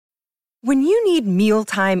When you need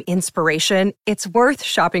mealtime inspiration, it's worth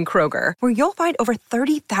shopping Kroger, where you'll find over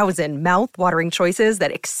 30,000 mouth-watering choices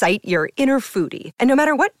that excite your inner foodie. And no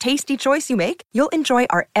matter what tasty choice you make, you'll enjoy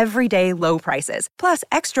our everyday low prices, plus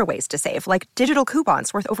extra ways to save, like digital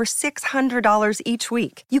coupons worth over $600 each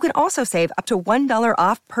week. You can also save up to $1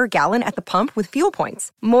 off per gallon at the pump with fuel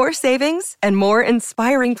points. More savings and more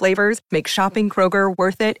inspiring flavors make shopping Kroger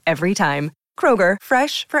worth it every time. Kroger,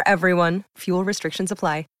 fresh for everyone. Fuel restrictions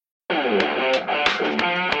apply.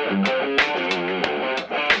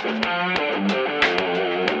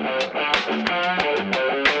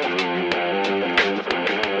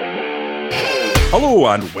 Hello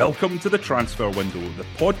and welcome to The Transfer Window, the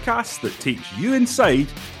podcast that takes you inside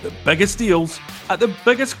the biggest deals at the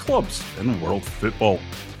biggest clubs in world football.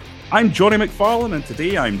 I'm Johnny McFarlane, and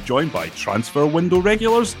today I'm joined by Transfer Window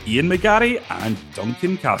regulars Ian McGarry and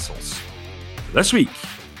Duncan Castles. This week,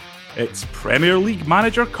 it's Premier League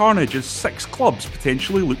manager carnage as 6 clubs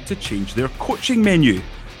potentially look to change their coaching menu.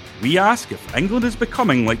 We ask if England is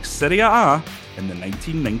becoming like Serie A in the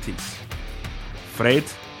 1990s. Fred,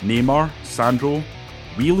 Neymar, Sandro,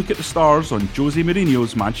 we look at the stars on Jose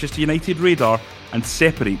Mourinho's Manchester United radar and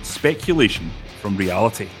separate speculation from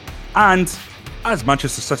reality. And as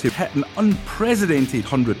Manchester City hit an unprecedented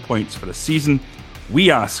 100 points for the season, we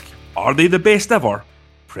ask, are they the best ever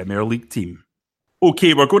Premier League team?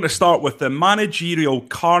 Okay, we're going to start with the managerial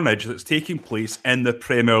carnage that's taking place in the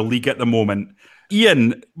Premier League at the moment.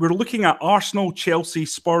 Ian, we're looking at Arsenal, Chelsea,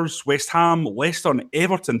 Spurs, West Ham, Leicester and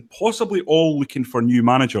Everton, possibly all looking for new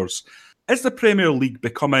managers. Is the Premier League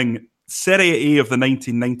becoming Serie A of the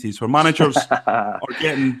 1990s, where managers are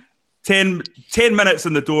getting 10 minutes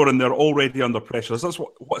in the door and they're already under pressure? Is that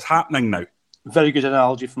what's happening now? Very good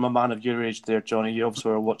analogy from a man of your age there, Johnny. You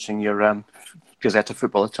obviously were watching your Gazzetta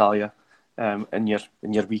Football Italia in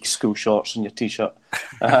your weak school shorts and your T-shirt.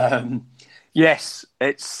 Yes,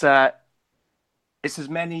 it's as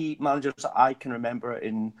many managers that I can remember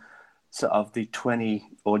in sort of the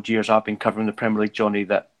 20-odd years I've been covering the Premier League, Johnny,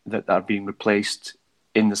 that are being replaced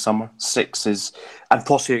in the summer. 6 is, and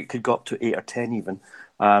possibly it could go up to 8 or 10 even,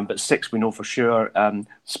 but 6 we know for sure.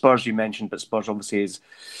 Spurs you mentioned, but Spurs obviously is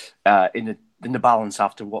in the balance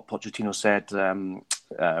after what Pochettino said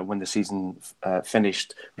when the season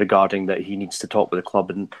finished regarding that he needs to talk with the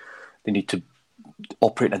club and they need to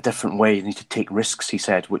operate in a different way. They need to take risks, he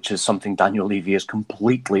said, which is something Daniel Levy is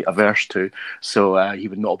completely averse to. So he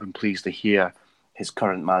would not have been pleased to hear his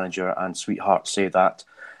current manager and sweetheart say that.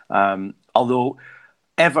 Although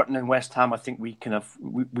Everton and West Ham, I think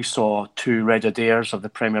we saw 2 Red Adaires of the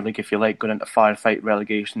Premier League, if you like, going into firefight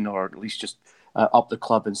relegation, or at least just up the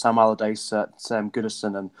club. And Sam Allardyce at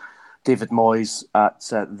Goodison and David Moyes at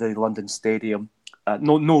the London Stadium.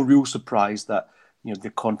 No real surprise that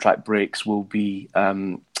the contract breaks will be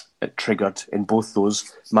triggered in both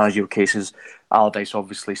those managerial cases. Allardyce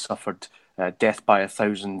obviously suffered death by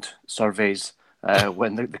 1,000 surveys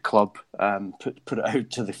when the club put it out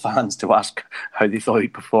to the fans to ask how they thought he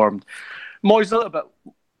performed. Moyes a little bit,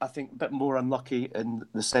 I think, a bit more unlucky in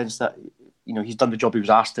the sense that he's done the job he was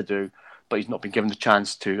asked to do, but he's not been given the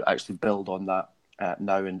chance to actually build on that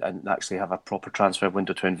now and actually have a proper transfer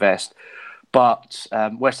window to invest. But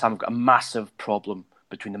West Ham have got a massive problem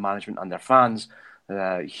between the management and their fans.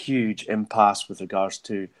 Huge impasse with regards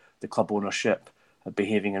to the club ownership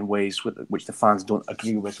behaving in ways which the fans don't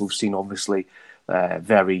agree with. We've seen obviously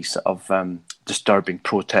very sort of disturbing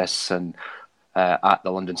protests and at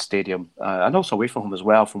the London Stadium and also away from home as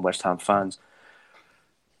well from West Ham fans.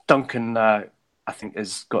 Duncan, I think,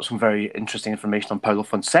 has got some very interesting information on Paulo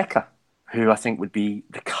Fonseca, who I think would be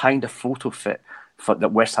the kind of photo fit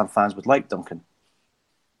that West Ham fans would like, Duncan.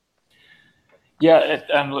 Yeah,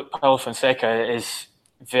 look, Paulo Fonseca is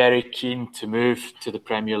very keen to move to the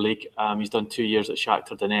Premier League. He's done 2 years at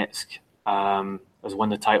Shakhtar Donetsk, has won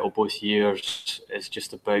the title both years, is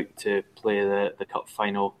just about to play the cup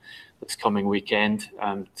final this coming weekend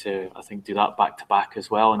to, I think, do that back-to-back as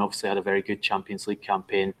well, and obviously had a very good Champions League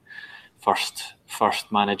campaign.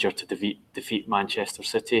 First manager to defeat Manchester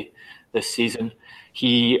City this season.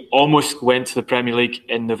 He almost went to the Premier League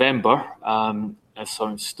in November. As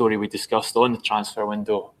some story we discussed on the transfer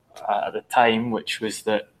window at the time, which was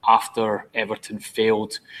that after Everton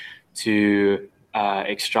failed to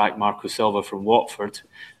extract Marco Silva from Watford,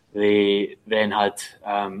 they then had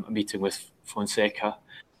a meeting with Fonseca,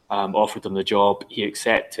 offered him the job. He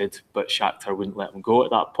accepted, but Shakhtar wouldn't let him go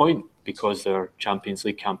at that point because their Champions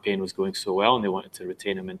League campaign was going so well and they wanted to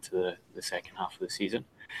retain him into the second half of the season.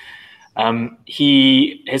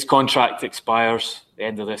 His contract expires at the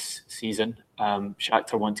end of this season.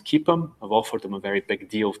 Shakhtar want to keep him. I've offered him a very big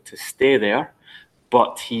deal to stay there,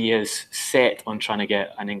 but he is set on trying to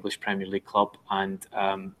get an English Premier League club, and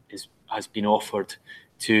has been offered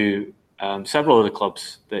to several of the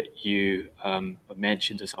clubs that you have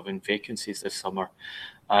mentioned as having vacancies this summer,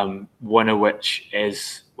 one of which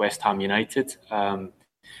is West Ham United.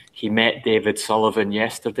 He met David Sullivan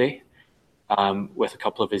yesterday with a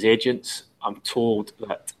couple of his agents. I'm told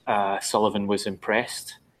that Sullivan was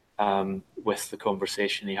impressed with the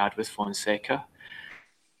conversation he had with Fonseca.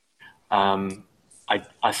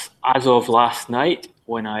 As of last night,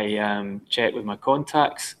 when I checked with my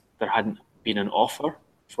contacts, there hadn't been an offer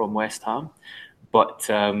from West Ham, but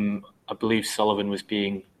I believe Sullivan was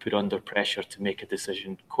being put under pressure to make a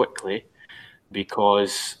decision quickly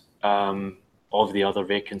because of the other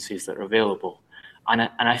vacancies that are available. And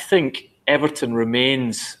I think Everton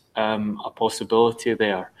remains a possibility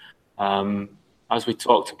there. As we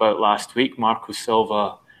talked about last week, Marco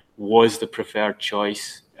Silva was the preferred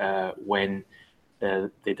choice when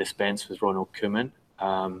they dispensed with Ronald Koeman.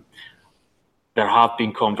 There have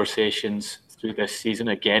been conversations through this season,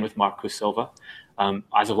 again with Marco Silva.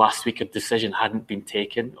 As of last week, a decision hadn't been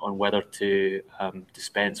taken on whether to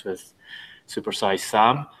dispense with Supersize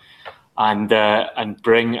Sam and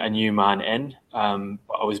bring a new man in.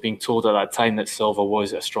 I was being told at that time that Silva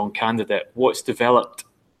was a strong candidate. What's developed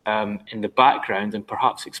in the background, and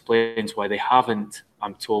perhaps explains why they haven't,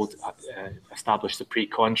 I'm told, established a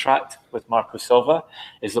pre-contract with Marco Silva,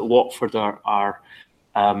 is that Watford are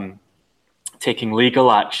taking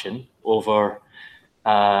legal action over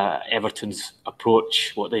Everton's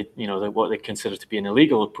approach, what they consider to be an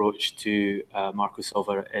illegal approach to Marco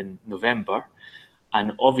Silva in November.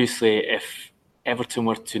 And obviously, if Everton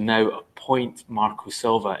were to now appoint Marco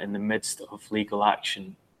Silva in the midst of legal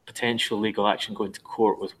action, potential legal action going to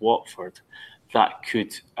court with Watford, that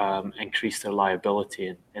could increase their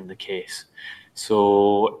liability in the case.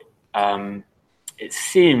 So it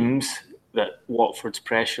seems that Watford's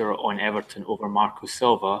pressure on Everton over Marco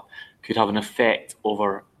Silva could have an effect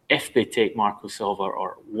over if they take Marco Silva,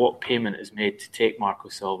 or what payment is made to take Marco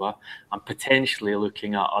Silva, and potentially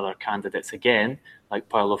looking at other candidates again, like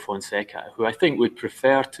Paulo Fonseca, who I think would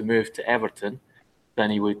prefer to move to Everton than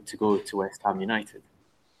he would to go to West Ham United.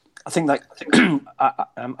 I think that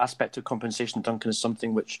aspect of compensation, Duncan, is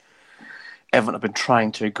something which Everton have been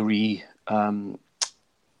trying to agree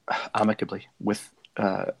amicably with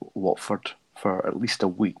Watford for at least a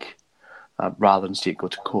week, rather than see it go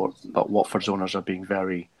to court. But Watford's owners are being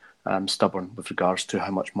very stubborn with regards to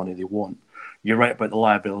how much money they want. You're right about the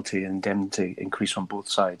liability and indemnity increase on both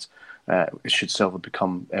sides. Should Silva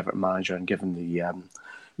become Everton manager, and given the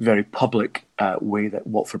very public way that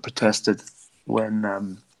Watford protested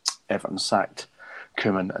when Everton sacked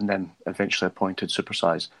Koeman and then eventually appointed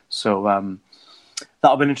Supersize. So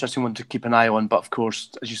that'll be an interesting one to keep an eye on. But of course,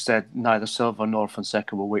 as you said, neither Silva nor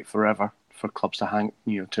Fonseca will wait forever for clubs to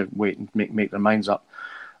to wait and make their minds up.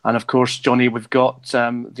 And of course, Johnny, we've got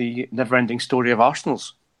the never-ending story of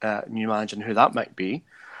Arsenal's new manager and who that might be.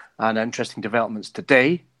 And interesting developments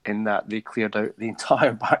today in that they cleared out the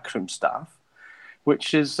entire backroom staff,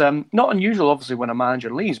 which is not unusual, obviously, when a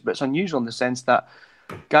manager leaves, but it's unusual in the sense that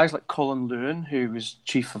guys like Colin Lewin, who was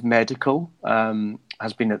chief of medical,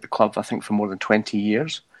 has been at the club, I think, for more than 20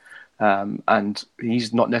 years. And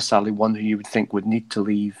he's not necessarily one who you would think would need to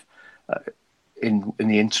leave in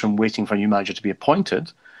the interim, waiting for a new manager to be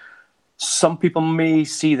appointed. Some people may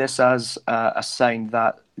see this as a sign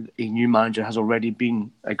that a new manager has already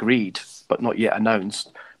been agreed, but not yet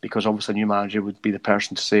announced, because obviously a new manager would be the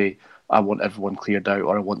person to say, I want everyone cleared out,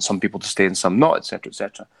 or I want some people to stay and some not, etc.,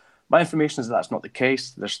 etc. My information is that that's not the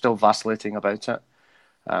case. They're still vacillating about it.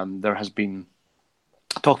 There has been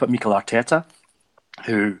talk about Mikel Arteta,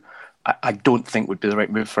 who I don't think would be the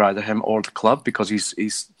right move for either him or the club, because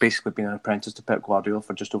he's basically been an apprentice to Pep Guardiola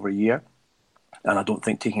for just over a year. And I don't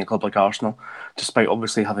think taking a club like Arsenal, despite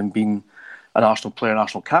obviously having been an Arsenal player and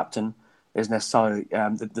Arsenal captain, is necessarily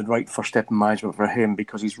the right first step in management for him,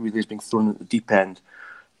 because he's really being thrown at the deep end.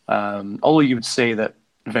 Although you would say that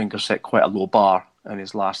Wenger set quite a low bar in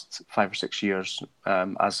his last 5 or 6 years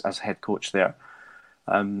as head coach there.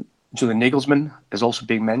 Julian Nagelsmann is also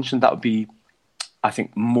being mentioned. That would be, I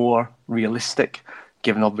think, more realistic,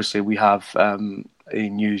 given obviously we have a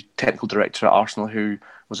new technical director at Arsenal who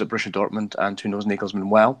was at Borussia Dortmund and who knows Nagelsmann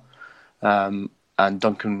well. And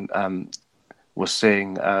Duncan was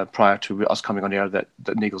saying prior to us coming on air that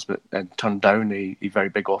Nagelsmann turned down a very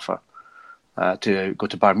big offer to go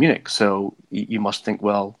to Bayern Munich. So you must think,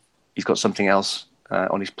 well, he's got something else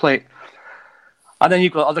on his plate. And then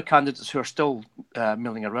you've got other candidates who are still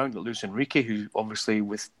milling around, like Luis Enrique, who obviously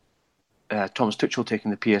with Thomas Tuchel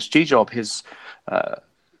taking the PSG job, his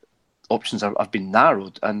options have been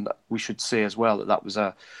narrowed, and we should say as well that was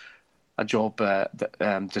a job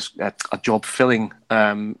a job filling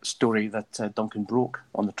story that Duncan broke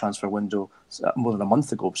on the transfer window more than a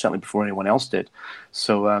month ago, certainly before anyone else did.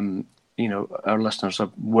 So our listeners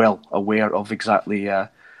are well aware of exactly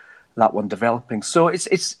that one developing. So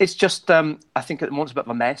it's just I think at the moment it's a bit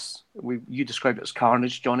of a mess. You described it as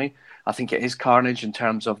carnage, Johnny. I think it is carnage in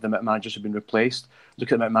terms of the amount of managers who've been replaced.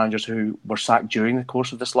 Look at the amount of managers who were sacked during the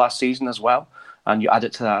course of this last season as well, and you add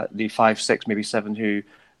it to that, the 5, 6, maybe 7 who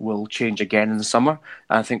will change again in the summer.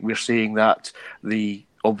 And I think we're seeing that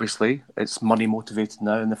obviously it's money motivated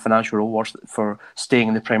now, and the financial rewards for staying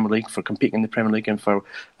in the Premier League, for competing in the Premier League, and for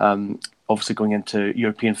obviously going into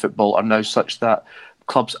European football are now such that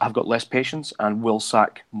clubs have got less patience and will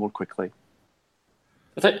sack more quickly.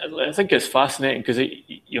 I think it's fascinating because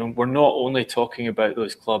we're not only talking about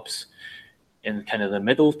those clubs in kind of the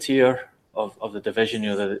middle tier of the division,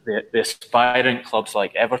 the aspirant clubs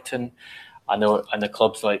like Everton, and the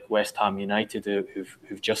clubs like West Ham United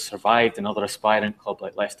who've just survived, another aspirant club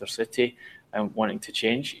like Leicester City, and wanting to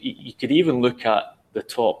change. You could even look at the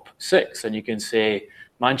top 6 and you can say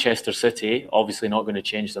Manchester City, obviously not going to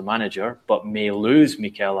change their manager, but may lose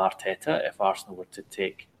Mikel Arteta if Arsenal were to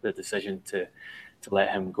take the decision to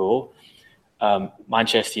let him go.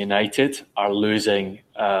 Manchester United are losing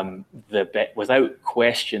without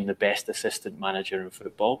question the best assistant manager in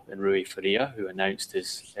football, in Rui Faria, who announced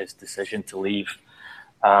his decision to leave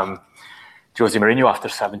Jose Mourinho after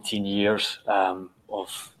 17 years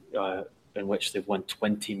in which they've won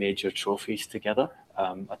 20 major trophies together.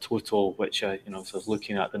 A total which, so I was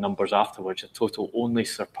looking at the numbers afterwards, a total only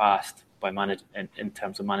surpassed in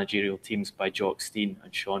terms of managerial teams by Jock Stein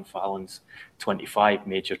and Sean Fallon's 25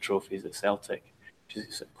 major trophies at Celtic, which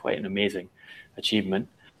is quite an amazing achievement.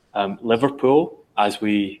 Liverpool, as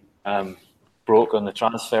we broke on the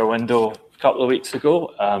transfer window a couple of weeks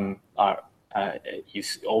ago, you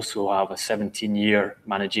also have a 17-year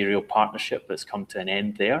managerial partnership that's come to an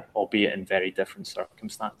end there, albeit in very different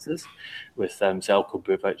circumstances, with Željko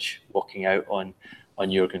Bubic walking out on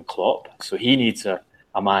Jurgen Klopp. So he needs a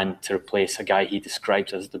man to replace a guy he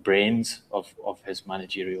describes as the brains of his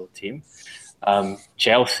managerial team.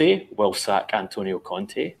 Chelsea will sack Antonio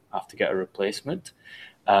Conte, have to get a replacement.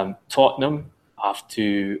 Tottenham have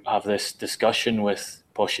to have this discussion with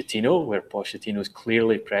Pochettino, where Pochettino is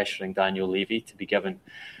clearly pressuring Daniel Levy to be given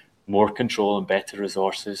more control and better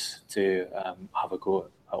resources to have a go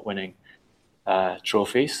at winning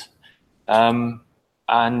trophies. And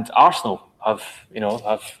Arsenal have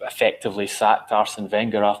effectively sacked Arsene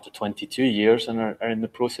Wenger after 22 years and are in the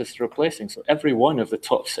process of replacing. So every one of the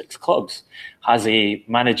top 6 clubs has a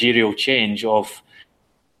managerial change of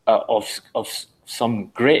some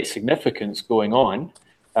great significance going on,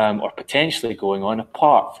 or potentially going on,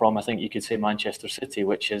 apart from, I think you could say, Manchester City,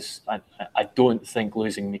 which is, I don't think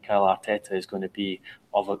losing Mikel Arteta is going to be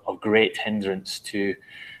of great hindrance to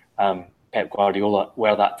Pep Guardiola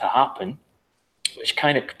were that to happen. Which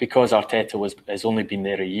kind of, because Arteta has only been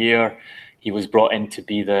there a year, he was brought in to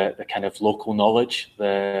be the kind of local knowledge,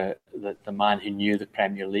 the man who knew the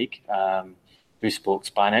Premier League, who spoke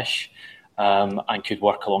Spanish, and could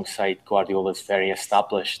work alongside Guardiola's very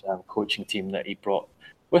established coaching team that he brought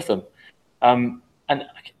with him. And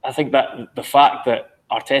I think that the fact that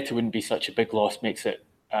Arteta wouldn't be such a big loss makes it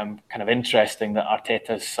kind of interesting that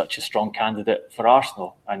Arteta is such a strong candidate for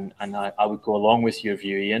Arsenal. And I would go along with your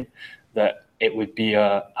view, Ian, that it would be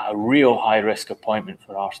a real high-risk appointment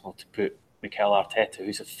for Arsenal to put Mikel Arteta,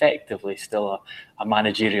 who's effectively still a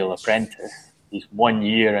managerial apprentice. He's 1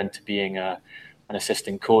 year into being an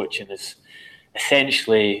assistant coach and is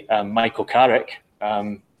essentially Michael Carrick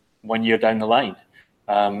 1 year down the line.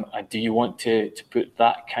 And do you want to put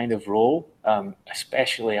that kind of role,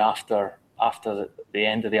 especially after the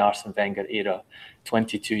end of the Arsene Wenger era,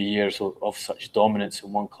 22 years of such dominance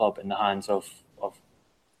in one club, in the hands of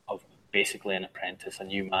basically an apprentice, a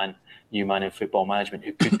new man in football management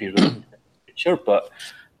who could be really in the future, but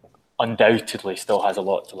undoubtedly still has a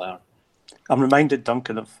lot to learn. I'm reminded,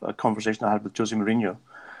 Duncan, of a conversation I had with Jose Mourinho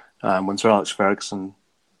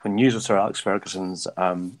when news of Sir Alex Ferguson's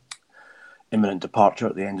imminent departure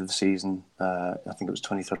at the end of the season, I think it was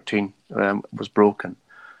 2013, was broken.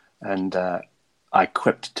 And I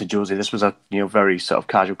quipped to Jose, this was a very sort of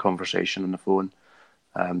casual conversation on the phone,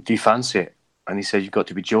 do you fancy it? And he said, you've got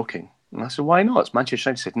to be joking. And I said, why not? It's Manchester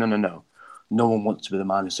United. He said, no. No one wants to be the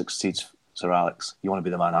man who succeeds Sir Alex. You want to be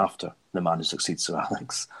the man after the man who succeeds Sir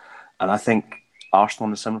Alex. And I think Arsenal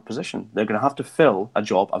in a similar position. They're going to have to fill a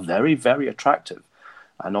job, a very, very attractive,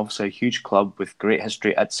 and obviously a huge club with great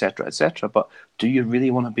history, etc., etc. But do you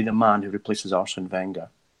really want to be the man who replaces Arsene Wenger?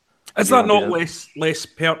 Is that not less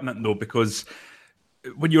pertinent, though? Because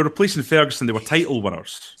when you're replacing Ferguson, they were title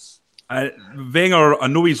winners. Wenger, I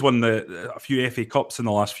know he's won a few FA Cups in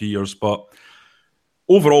the last few years, but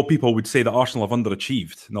overall, people would say that Arsenal have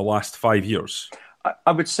underachieved in the last 5 years.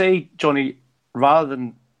 I would say, Johnny, rather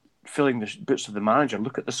than filling the boots of the manager,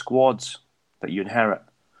 look at the squads that you inherit.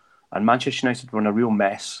 And Manchester United were in a real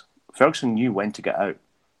mess. Ferguson knew when to get out.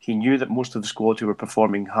 He knew that most of the squad who were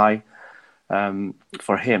performing high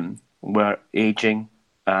for him were ageing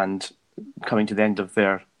and coming to the end of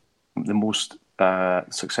the most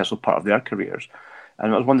successful part of their careers.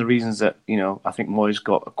 And it was one of the reasons that, I think Moyes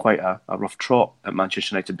got quite a rough trot at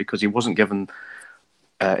Manchester United, because he wasn't given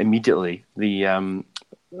immediately the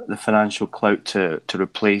financial clout to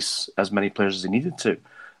replace as many players as he needed to.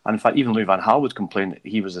 And in fact, even Louis van Gaal would complain that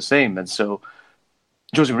he was the same. And so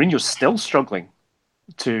Jose Mourinho's still struggling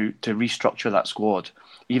to restructure that squad,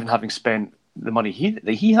 even having spent the money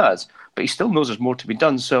that he has. But he still knows there's more to be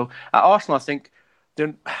done. So at Arsenal, I think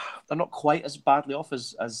they're not quite as badly off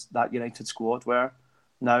as that United squad were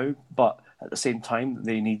now. But at the same time,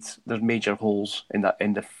 there's major holes in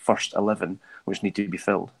the first 11 which need to be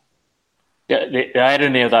filled. Yeah, the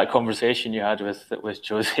irony of that conversation you had with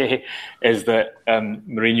Jose is that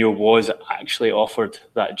Mourinho was actually offered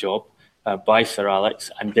that job by Sir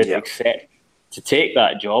Alex and did accept to take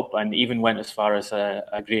that job, and even went as far as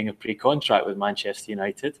agreeing a pre-contract with Manchester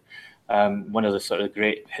United. One of the sort of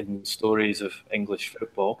great hidden stories of English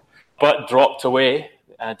football, but dropped away,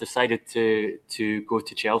 decided to go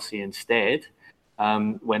to Chelsea instead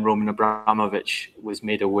when Roman Abramovich was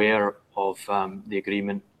made aware of the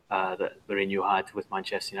agreement that Mourinho had with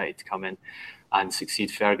Manchester United to come in and succeed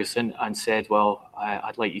Ferguson, and said, "Well,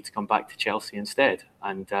 I'd like you to come back to Chelsea instead."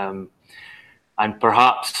 And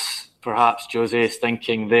perhaps Jose's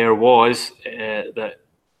thinking there was that,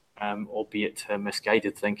 albeit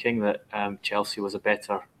misguided thinking, that Chelsea was a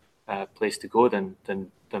better place to go than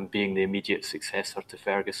being the immediate successor to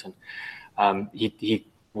Ferguson. He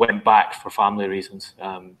went back for family reasons.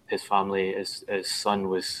 His family, his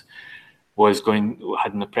son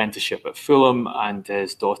had an apprenticeship at Fulham, and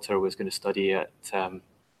his daughter was going to study at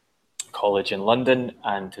college in London,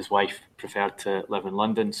 and his wife preferred to live in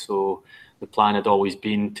London. So the plan had always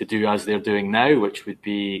been to do as they're doing now, which would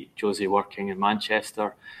be Jose working in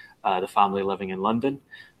Manchester, the family living in London,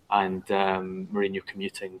 and Mourinho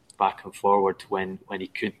commuting back and forward when he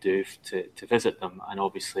could do to visit them. And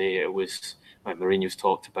obviously it was, Mourinho's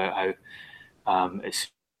talked about how it's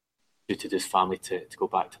suited his family to go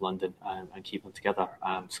back to London and keep them together.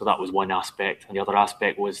 So that was one aspect. And the other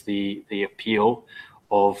aspect was the appeal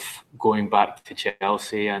of going back to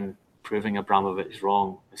Chelsea and proving Abramovich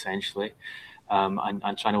wrong, essentially,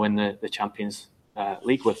 and trying to win the Champions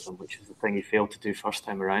League with them, which is the thing he failed to do first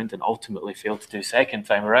time around and ultimately failed to do second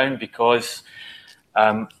time around, because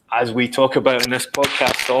as we talk about in this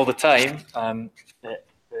podcast all the time,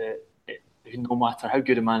 no matter how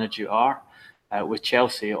good a manager you are, with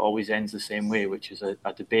Chelsea, it always ends the same way, which is a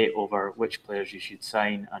debate over which players you should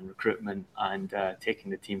sign and recruitment and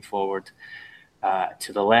taking the team forward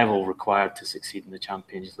to the level required to succeed in the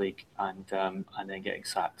Champions League, and then getting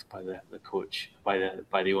sacked by the coach, by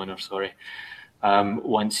the owner.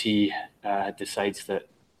 Once he decides that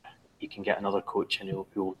he can get another coach and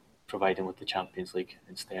he'll provide him with the Champions League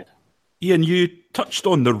instead. Ian, you touched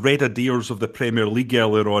on the red Adair of the Premier League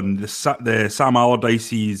earlier on, the Sam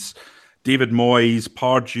Allardyces, David Moyes,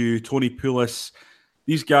 Pardew, Tony Pulis.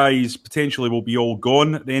 These guys potentially will be all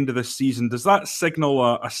gone at the end of this season. Does that signal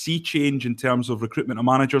a sea change in terms of recruitment of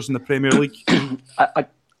managers in the Premier League?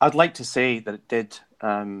 I'd like to say that it did,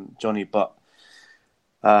 Johnny, but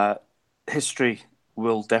history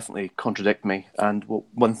will definitely contradict me. And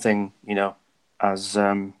one thing, as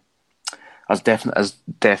definite as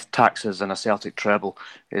death, taxes, and a Celtic treble,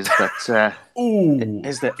 is that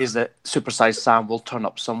is that Supersized Sam will turn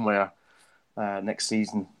up somewhere next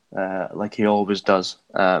season, like he always does.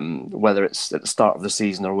 Whether it's at the start of the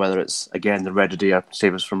season or whether it's again the red Adair,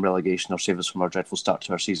 save us from relegation or save us from our dreadful start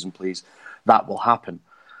to our season, please. That will happen.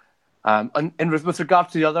 And with regard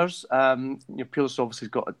to the others, Pulis obviously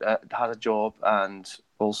has a job, and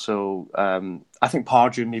also I think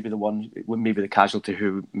Pardew may be the one, maybe the casualty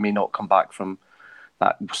who may not come back from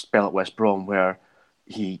that spell at West Brom where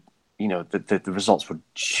he, the results were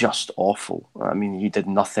just awful. I mean, he did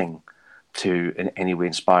nothing to in any way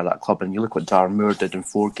inspire that club. And you look what Darren Moore did in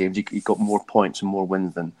 4 games; he got more points and more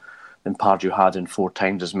wins than Pardew had in 4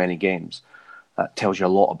 times as many games. That tells you a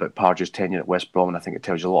lot about Pardew's tenure at West Brom, and I think it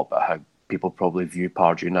tells you a lot about how people probably view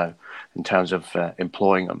Pardew now in terms of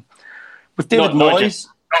employing him. With David Moyes...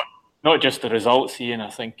 not just the results, Ian. I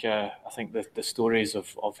think the stories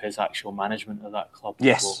of his actual management of that club.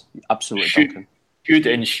 Yes, absolutely, Duncan. Should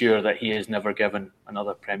ensure that he is never given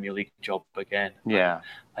another Premier League job again. Yeah.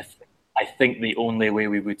 I think the only way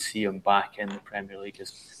we would see him back in the Premier League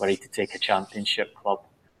is were he to take a Championship club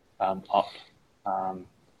up.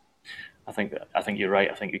 I think you're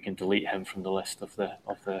right. I think you can delete him from the list of the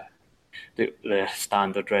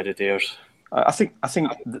standard Redditors. I think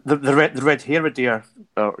the red Heredier,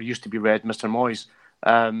 or used to be red, Mr. Moyes,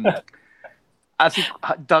 I think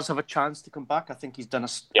does have a chance to come back. I think he's done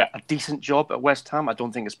a decent job at West Ham. I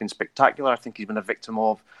don't think it's been spectacular. I think he's been a victim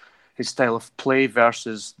of his style of play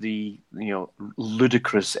versus the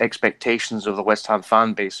ludicrous expectations of the West Ham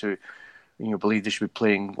fan base, who believe they should be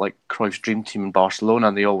playing like Cruyff's dream team in Barcelona,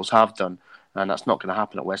 and they always have done, and that's not going to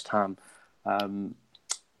happen at West Ham.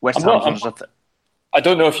 I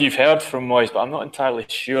don't know if you've heard from Moyes, but I'm not entirely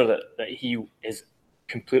sure that he is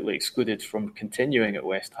completely excluded from continuing at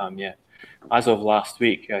West Ham yet. As of last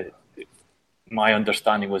week, my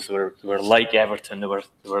understanding was they were like Everton. They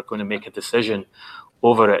were going to make a decision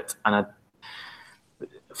over it, and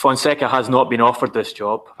Fonseca has not been offered this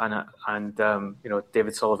job, and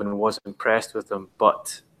David Sullivan was impressed with him,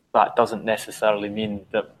 but that doesn't necessarily mean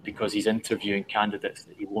that because he's interviewing candidates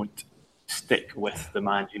that he won't stick with the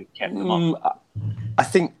man who kept him up. I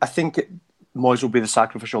think Moyes will be the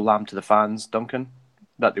sacrificial lamb to the fans, Duncan.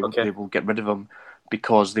 That they will get rid of him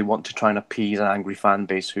because they want to try and appease an angry fan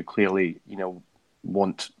base who clearly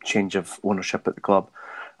want change of ownership at the club,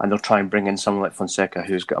 and they'll try and bring in someone like Fonseca,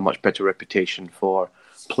 who's got a much better reputation for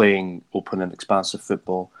playing open and expansive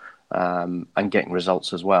football and getting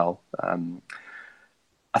results as well.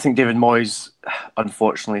 I think David Moyes,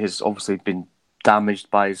 unfortunately, has obviously been damaged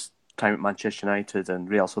by his time at Manchester United and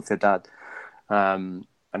Real Sociedad, and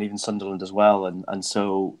even Sunderland as well. And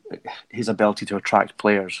so his ability to attract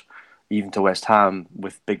players, even to West Ham,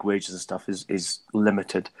 with big wages and stuff, is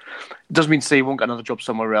limited. It doesn't mean to say he won't get another job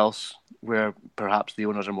somewhere else where perhaps the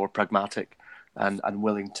owners are more pragmatic and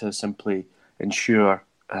willing to simply ensure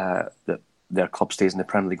that their club stays in the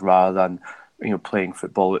Premier League rather than playing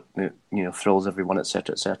football that thrills everyone,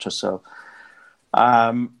 etc., etc. So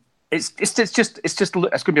it's going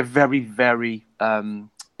to be a very, very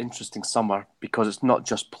interesting summer, because it's not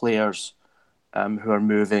just players who are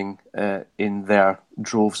moving in their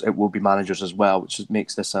droves. It will be managers as well, which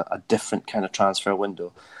makes this a different kind of transfer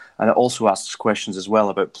window. And it also asks questions as well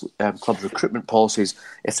about club recruitment policies,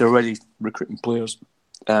 if they're already recruiting players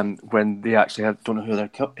when they actually don't know who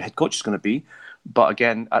their head coach is going to be. But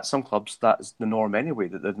again, at some clubs, that is the norm anyway,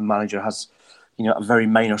 that the manager has a very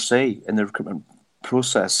minor say in the recruitment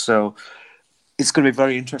process. So it's going to be a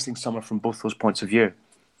very interesting summer from both those points of view.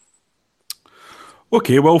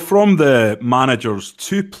 Okay, well, from the managers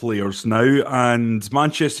to players now, and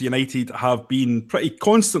Manchester United have been pretty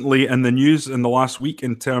constantly in the news in the last week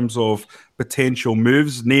in terms of potential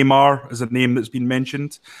moves. Neymar is a name that's been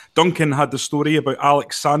mentioned. Duncan had the story about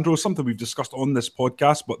Alex Sandro, something we've discussed on this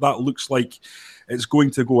podcast, but that looks like it's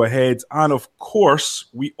going to go ahead. And of course,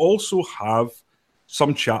 we also have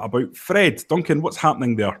some chat about Fred. Duncan, what's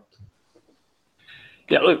happening there?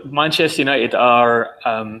 Yeah, look, Manchester United are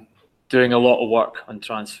doing a lot of work on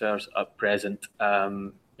transfers at present.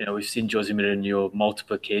 We've seen Jose Mourinho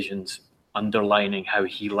multiple occasions underlining how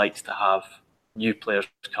he likes to have new players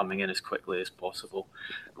coming in as quickly as possible.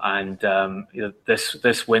 And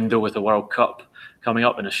this window with the World Cup coming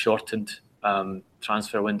up in a shortened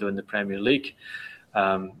transfer window in the Premier League,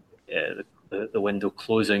 the window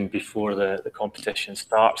closing before the competition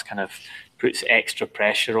starts kind of puts extra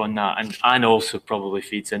pressure on that, and also probably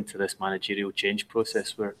feeds into this managerial change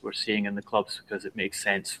process we're seeing in the clubs, because it makes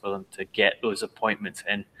sense for them to get those appointments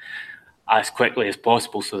in as quickly as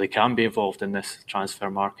possible so they can be involved in this transfer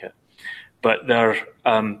market. But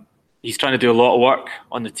he's trying to do a lot of work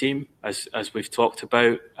on the team, as we've talked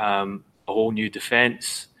about, a whole new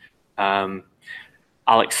defence.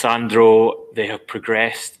 Alex Sandro, they have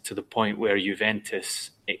progressed to the point where Juventus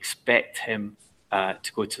expect him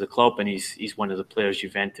to go to the club, and he's one of the players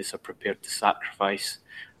Juventus are prepared to sacrifice.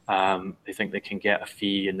 They think they can get a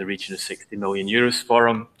fee in the region of 60 million euros for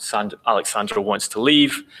him. Alex Sandro wants to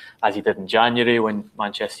leave, as he did in January when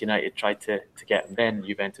Manchester United tried to get him then.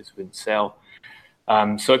 Juventus wouldn't sell.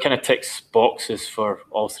 So it kind of ticks boxes for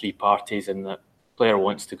all three parties, and the player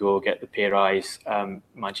wants to go get the pay rise.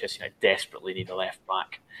 Manchester United desperately need a left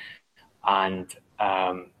back, and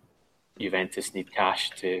Juventus need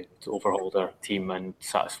cash to overhaul their team and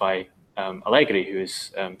satisfy Allegri, who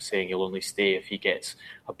is saying he'll only stay if he gets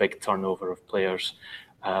a big turnover of players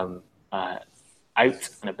out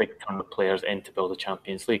and a big turn of players in to build a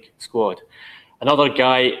Champions League squad. Another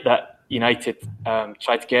guy that United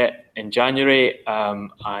tried to get in January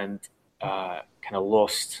and kind of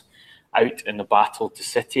lost out in the battle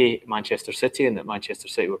to Manchester City, and that Manchester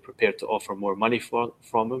City were prepared to offer more money for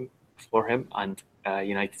him, and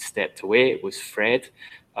United stepped away. It was Fred,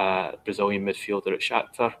 Brazilian midfielder at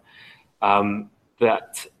Shakhtar.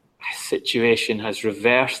 That situation has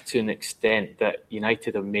reversed to an extent that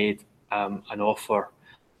United have made an offer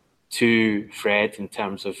to Fred in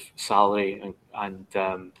terms of salary and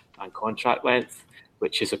contract length,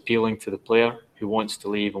 which is appealing to the player who wants to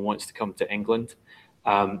leave and wants to come to England.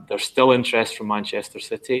 There's still interest from Manchester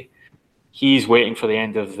City. He's waiting for the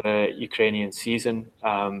end of the Ukrainian season.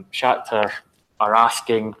 Shakhtar are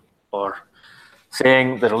asking or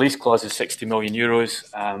saying the release clause is 60 million euros.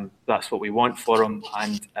 That's what we want for him.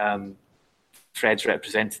 And Fred's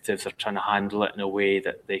representatives are trying to handle it in a way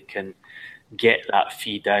that they can get that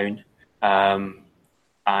fee down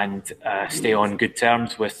and stay on good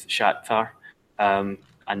terms with Shakhtar. And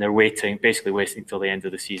they're basically waiting till the end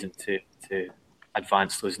of the season to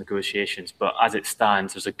advance those negotiations. But as it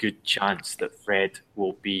stands, there's a good chance that Fred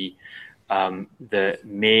will be the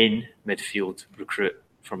main midfield recruit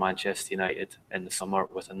for Manchester United in the summer,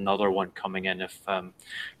 with another one coming in if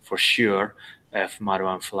Marouane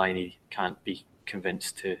Fellaini can't be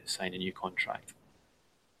convinced to sign a new contract.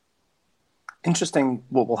 Interesting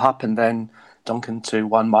what will happen then, Duncan, to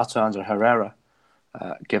Juan Mata and Herrera,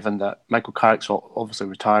 given that Michael Carrick's obviously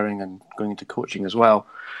retiring and going into coaching as well.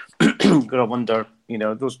 Got to wonder,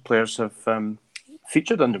 those players have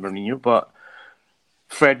featured under Mourinho, but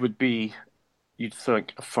Fred would be, you'd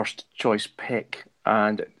think, a first choice pick.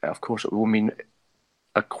 And of course, it will mean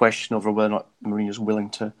a question over whether or not Mourinho's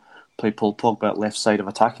willing to play Paul Pogba at left side of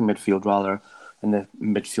attacking midfield rather in the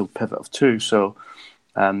midfield pivot of two. So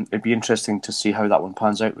it'd be interesting to see how that one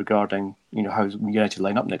pans out regarding how United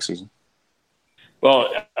line up next season.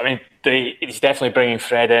 Well, I mean, he's definitely bringing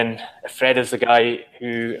Fred in. If Fred is the guy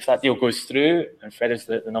who, if that deal goes through, and Fred is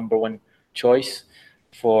the number one choice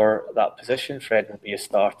for that position, Fred would be a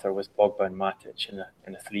starter with Pogba and Matic in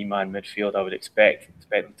a three-man midfield. I would expect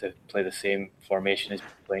them to play the same formation as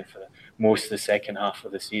playing for most of the second half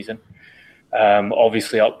of the season.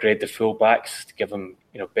 Obviously, upgrade the full-backs to give them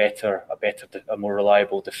a more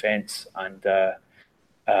reliable defence and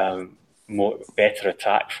better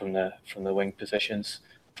attack from the wing positions.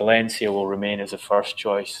 Valencia will remain as a first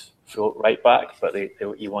choice full right back, but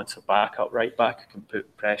he wants a backup right back who can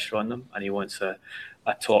put pressure on them, and he wants a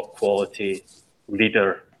top quality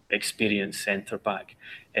leader, experienced centre back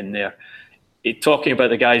in there. Talking about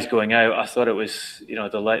the guys going out, I thought it was the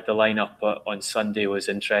lineup on Sunday was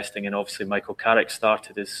interesting, and obviously Michael Carrick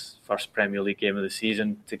started his first Premier League game of the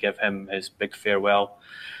season to give him his big farewell.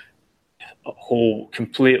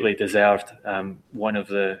 Completely deserved. One of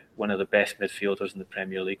the best midfielders in the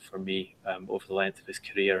Premier League for me over the length of his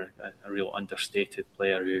career. A real understated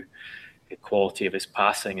player who, the quality of his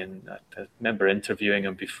passing, and I remember interviewing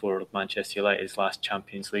him before Manchester United's last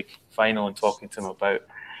Champions League final and talking to him about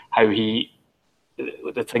how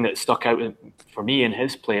the thing that stuck out for me in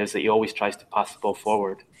his play is that he always tries to pass the ball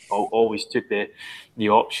forward. Always took the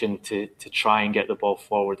option to try and get the ball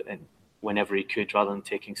forward and whenever he could, rather than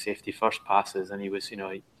taking safety first passes. And he was,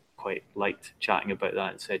 he quite liked chatting about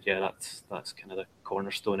that and said, yeah, that's kind of the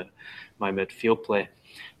cornerstone of my midfield play.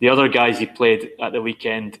 The other guys he played at the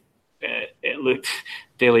weekend, it looked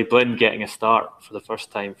Daley Blind getting a start for the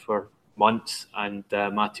first time for months, and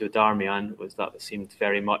Matteo Darmian seemed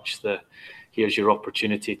very much here's your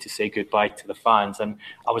opportunity to say goodbye to the fans. And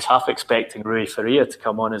I was half expecting Rui Faria to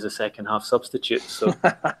come on as a second half substitute. So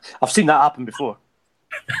I've seen that happen before.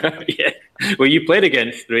 Yeah, well, you played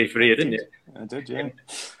against Rui Faria, didn't you? I did, yeah.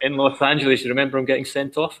 In Los Angeles, you remember him getting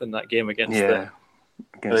sent off in that game against the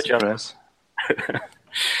Germans.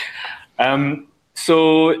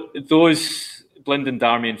 So those Blind and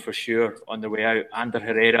Darmian for sure on their way out. Ander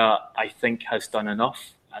Herrera, I think, has done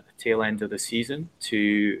enough at the tail end of the season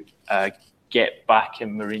to get back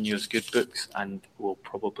in Mourinho's good books and will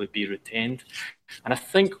probably be retained. And I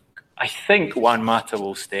think Juan Mata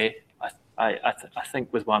will stay. I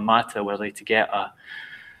think with Juan Mata, were they to get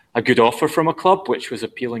a good offer from a club which was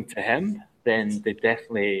appealing to him, then they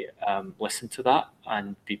definitely listen to that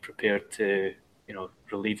and be prepared to,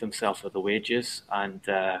 relieve themselves of the wages and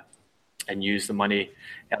use the money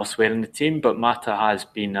elsewhere in the team. But Mata has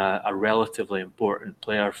been a relatively important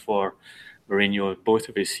player for Mourinho in both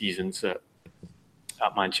of his seasons at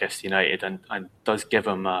Manchester United, and does give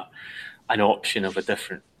him an option of a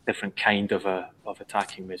different kind of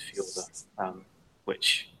attacking midfielder,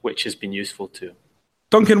 which has been useful to him.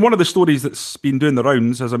 Duncan, one of the stories that's been doing the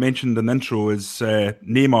rounds, as I mentioned in the intro, is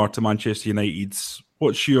Neymar to Manchester United.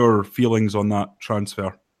 What's your feelings on that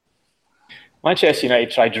transfer? Manchester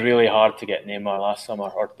United tried really hard to get Neymar last summer,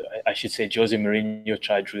 or I should say Jose Mourinho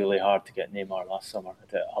tried really hard to get Neymar last summer.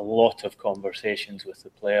 Had a lot of conversations with the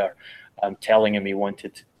player, telling him he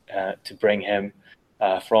wanted to bring him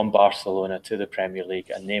from Barcelona to the Premier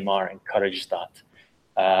League, and Neymar encouraged that.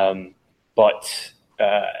 But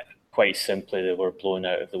quite simply, they were blown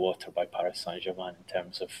out of the water by Paris Saint-Germain in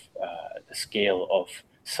terms of the scale of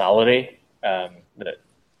salary that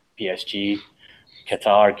PSG,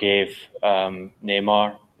 Qatar gave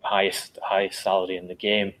Neymar, highest salary in the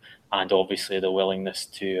game, and obviously the willingness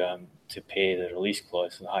to pay the release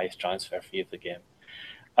clause and the highest transfer fee of the game.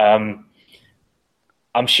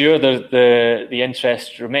 I'm sure the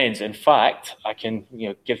interest remains. In fact, I can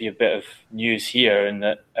give you a bit of news here in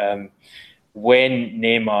that when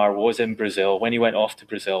Neymar was in Brazil, when he went off to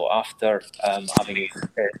Brazil after having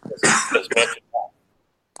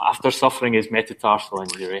after suffering his metatarsal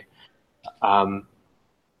injury.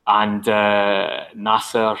 And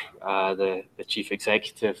Nasser, the chief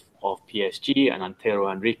executive of PSG, and Antero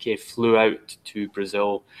Henrique flew out to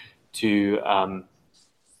Brazil to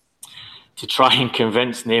try and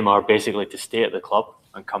convince Neymar basically to stay at the club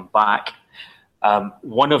and come back.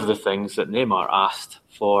 One of the things that Neymar asked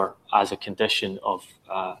for as a condition of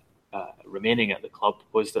remaining at the club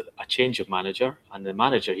was that a change of manager, and the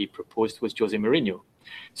manager he proposed was Jose Mourinho.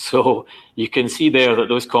 So you can see there that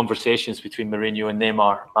those conversations between Mourinho and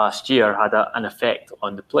Neymar last year had an effect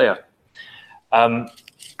on the player.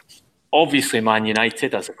 Obviously, Man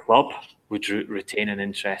United as a club would retain an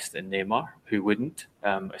interest in Neymar. Who wouldn't?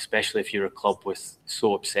 Especially if you're a club with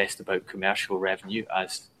so obsessed about commercial revenue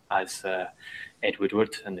as Ed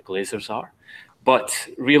Woodward and the Glazers are. But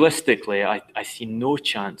realistically, I see no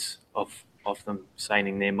chance of them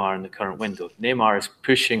signing Neymar in the current window. Neymar is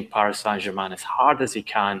pushing Paris Saint-Germain as hard as he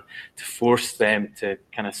can to force them to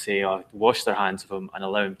kind of say, wash their hands of him and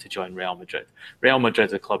allow him to join Real Madrid. Real Madrid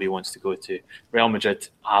is the club he wants to go to. Real Madrid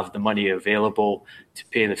have the money available to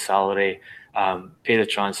pay the salary, pay the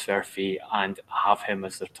transfer fee, and have him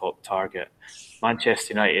as their top target.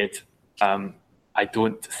 Manchester United, I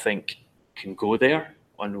don't think can go there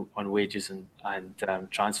on wages and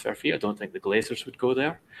transfer fee. I don't think the Glazers would go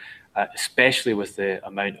there. Especially with the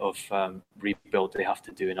amount of rebuild they have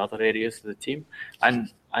to do in other areas of the team. And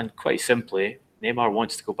quite simply, Neymar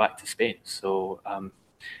wants to go back to Spain. So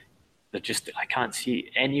I can't see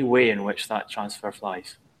any way in which that transfer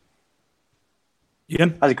flies.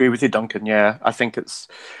 Ian? I agree with you, Duncan. Yeah, I think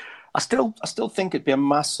I still think it'd be a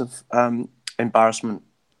massive embarrassment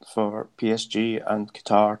for PSG and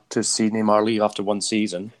Qatar to see Neymar leave after one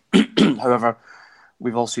season. However,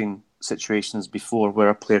 we've all seen situations before where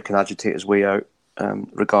a player can agitate his way out,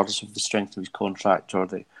 regardless of the strength of his contract or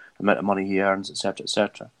the amount of money he earns, etc.,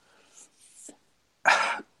 etc.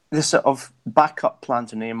 This sort of backup plan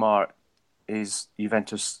to Neymar is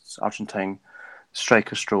Juventus Argentine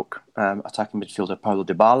striker stroke attacking midfielder Paulo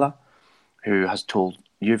Dybala, who has told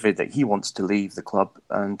Juve that he wants to leave the club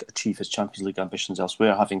and achieve his Champions League ambitions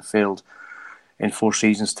elsewhere, having failed in 4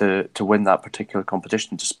 seasons to win that particular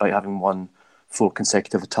competition, despite having won 4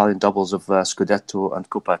 consecutive Italian doubles of Scudetto and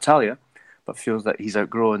Coppa Italia, but feels that he's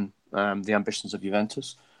outgrown the ambitions of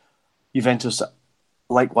Juventus. Juventus,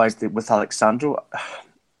 likewise with Alexandro,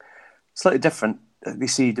 slightly different. They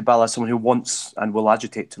see Dybala as someone who wants and will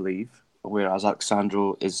agitate to leave, whereas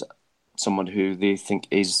Alexandro is someone who they think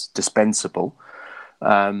is dispensable.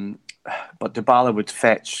 But Dybala would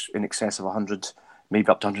fetch in excess of 100, maybe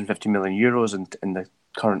up to 150 million euros in the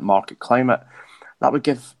current market climate. That would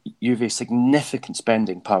give Juve significant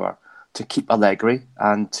spending power to keep Allegri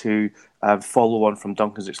and to follow on from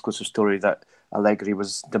Duncan's exclusive story that Allegri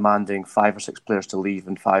was demanding 5 or 6 players to leave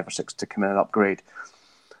and 5 or 6 to come in and upgrade.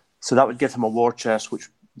 So that would give him a war chest, which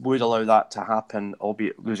would allow that to happen,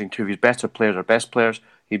 albeit losing 2 of his better players or best players.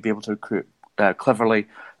 He'd be able to recruit cleverly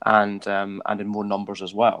and in more numbers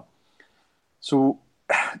as well. So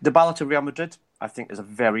Dybala to Real Madrid, I think, is a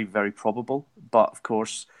very, very probable. But of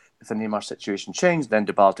course, if the Neymar situation changed, then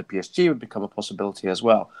Dybala to PSG would become a possibility as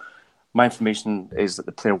well. My information is that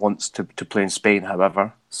the player wants to play in Spain,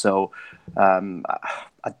 however. So I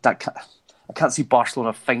can't see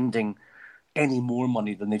Barcelona finding any more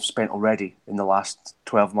money than they've spent already in the last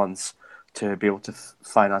 12 months to be able to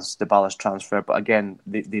finance Dybala's transfer. But again,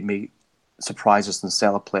 they may surprise us and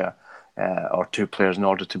sell a player or 2 players in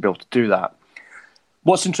order to be able to do that.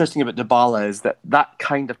 What's interesting about Dybala is that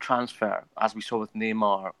kind of transfer, as we saw with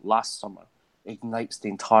Neymar last summer, ignites the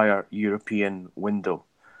entire European window,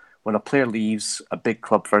 when a player leaves a big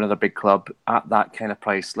club for another big club at that kind of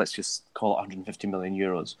price, let's just call it 150 million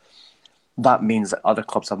euros, that means that other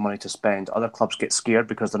clubs have money to spend. Other clubs get scared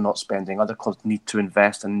because they're not spending. Other clubs need to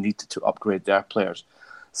invest and need to upgrade their players.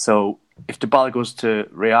 So if Dybala goes to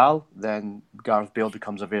Real, then Gareth Bale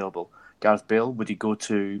becomes available. Gareth Bale, would he go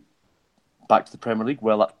back to the Premier League?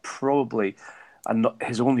 Well, that's probably not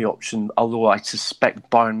his only option, although I suspect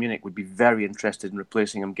Bayern Munich would be very interested in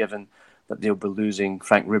replacing him, given that they'll be losing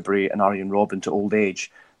Frank Ribery and Arjen Robben to old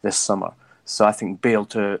age this summer. So I think Bale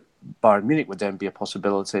to Bayern Munich would then be a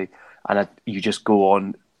possibility, and you just go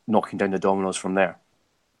on knocking down the dominoes from there.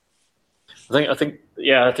 I think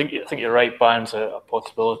you're right. Bayern's a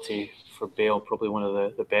possibility for Bale, probably one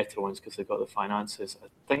of the better ones because they've got the finances. I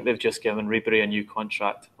think they've just given Ribery a new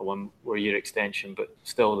contract, a 1-year extension, but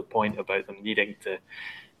still the point about them needing to.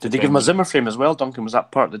 Did they give him a Zimmer frame as well, Duncan? Was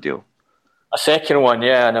that part of the deal? A second one,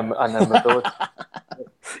 yeah, and a mobility.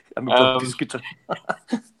 A mobility scooter.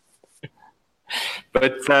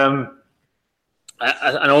 But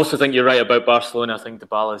I also think you're right about Barcelona. I think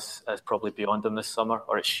Dybala is probably beyond them this summer,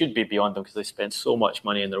 or it should be beyond them because they spend so much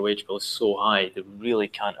money and their wage bill is so high. They really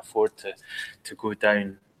can't afford to go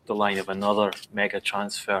down the line of another mega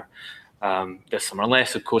transfer this summer,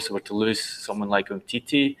 unless, of course, they were to lose someone like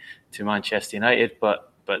Umtiti to Manchester United. But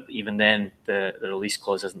even then, the release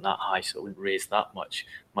clause isn't that high, so it wouldn't raise that much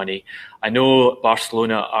money. I know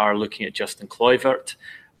Barcelona are looking at Justin Kluivert,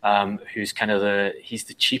 who's he's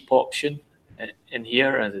the cheap option in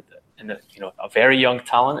here, and a very young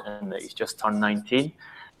talent, and he's just turned 19,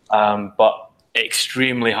 but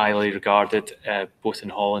extremely highly regarded both in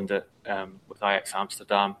Holland with Ajax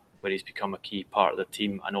Amsterdam, where he's become a key part of the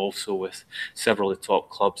team, and also with several of the top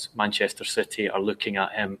clubs. Manchester City are looking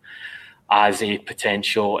at him as a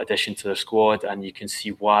potential addition to their squad, and you can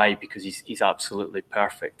see why, because he's absolutely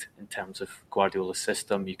perfect in terms of Guardiola's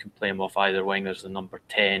system. You can play him off either wing as the number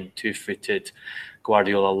 10, two-footed.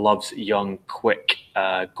 Guardiola loves young, quick,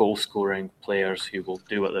 goal-scoring players who will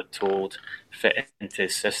do what they're told, fit into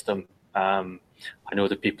his system. I know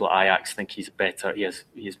the people at Ajax think he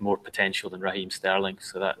has more potential than Raheem Sterling,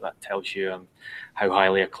 so that tells you how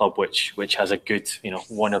highly a club which has a good,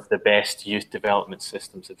 one of the best youth development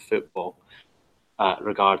systems in football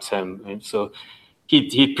regards him. And so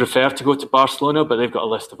he'd prefer to go to Barcelona, but they've got a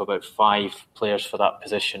list of about 5 players for that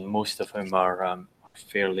position, most of whom are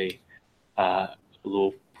fairly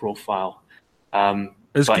low profile.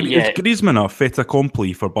 Is Griezmann a fait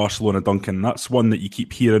accompli for Barcelona, Duncan? That's one that you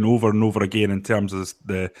keep hearing over and over again in terms of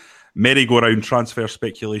the merry-go-round transfer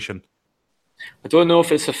speculation. I don't know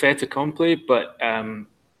if it's a fait accompli, but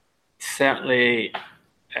certainly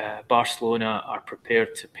Barcelona are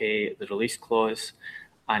prepared to pay the release clause,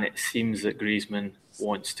 and it seems that Griezmann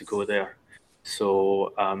wants to go there.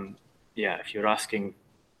 So, if you're asking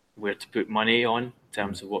where to put money on in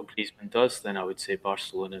terms of what Griezmann does, then I would say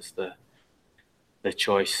Barcelona's the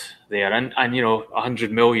choice there, and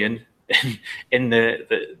 100 million in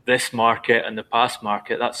this market and the past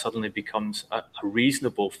market, that suddenly becomes a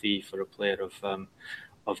reasonable fee for a player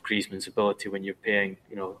of Griezmann's ability when you're paying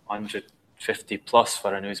 150 plus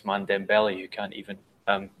for an Ousmane Dembele who can't even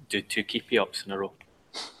do 2 keepy-ups in a row.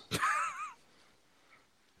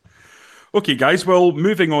 Okay, guys, well,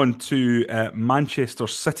 moving on to Manchester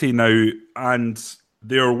City now, and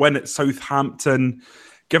their win at Southampton,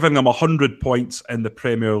 giving them 100 points in the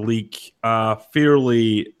Premier League. A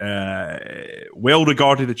fairly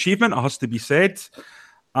well-regarded achievement, it has to be said,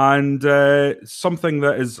 and something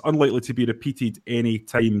that is unlikely to be repeated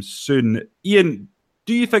anytime soon. Ian,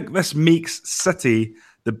 do you think this makes City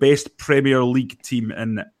the best Premier League team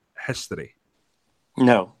in history?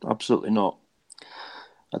 No, absolutely not.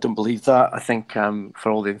 I don't believe that. I think for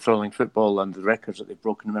all the enthralling football and the records that they've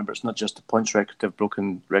broken, remember, it's not just the points record. They've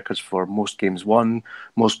broken records for most games won,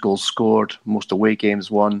 most goals scored, most away games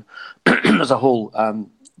won. There's a whole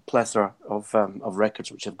plethora of records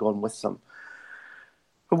which have gone with them.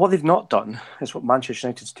 But what they've not done is what Manchester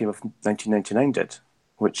United's team of 1999 did,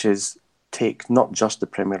 which is take not just the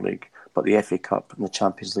Premier League, but the FA Cup and the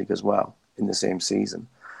Champions League as well in the same season.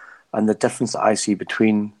 And the difference that I see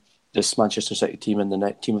between this Manchester City team and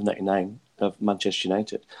the team of 99 of Manchester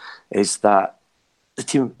United is that the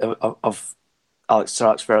team of Sir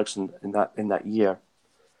Alex Ferguson in that year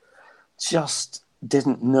just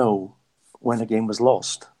didn't know when a game was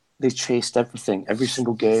lost. They chased everything, every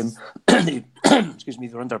single game. They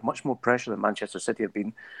were under much more pressure than Manchester City have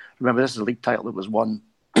been. Remember, this is a league title that was won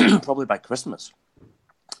probably by Christmas.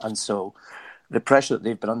 And so the pressure that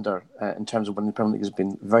they've been under in terms of winning the Premier League has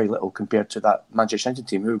been very little compared to that Manchester United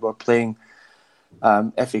team, who were playing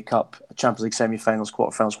FA Cup, Champions League semi-finals,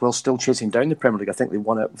 quarter-finals, while still chasing down the Premier League. I think they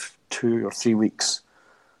won it 2 or 3 weeks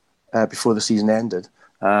before the season ended.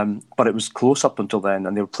 But it was close up until then,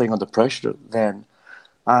 and they were playing under pressure then.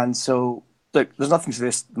 And so, look, there's nothing to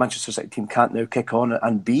this Manchester City team can't now kick on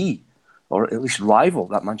and be, or at least rival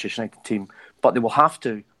that Manchester United team. But they will have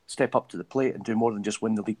to step up to the plate and do more than just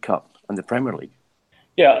win the League Cup and the Premier League.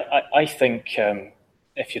 Yeah, I think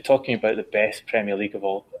if you're talking about the best Premier League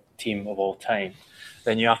team of all time,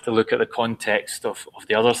 then you have to look at the context of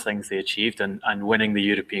the other things they achieved, and winning the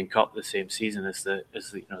European Cup the same season is the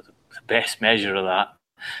best measure of that,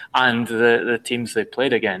 and the teams they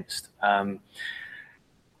played against. And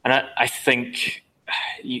I think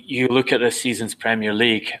you look at this season's Premier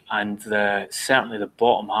League, and certainly the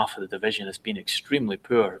bottom half of the division has been extremely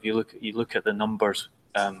poor. If you look at the numbers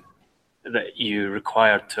that you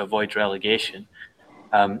required to avoid relegation,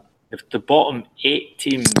 if the bottom 8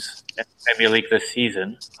 teams in the Premier League this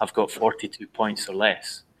season have got 42 points or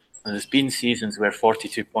less, and there's been seasons where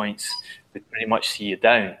 42 points would pretty much see you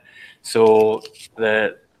down. So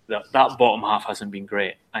that bottom half hasn't been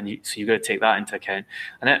great, and so you've got to take that into account.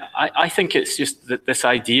 And I think it's just that this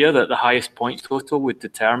idea that the highest point total would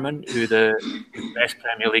determine who the best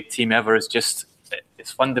Premier League team ever is just,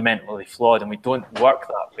 it's fundamentally flawed, and we don't work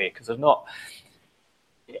that way, because there's not.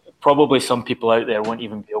 Probably some people out there won't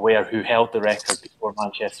even be aware who held the record before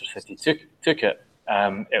Manchester City took it.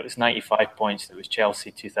 It was 95 points. It was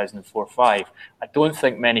Chelsea 2004-05. I don't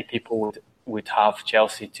think many people would have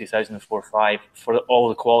Chelsea 2004-05 for all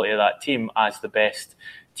the quality of that team as the best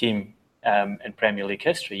team in Premier League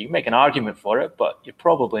history. You can make an argument for it, but you're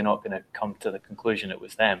probably not going to come to the conclusion it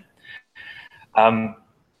was them.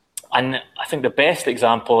 And I think the best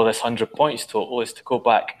example of this 100 points total is to go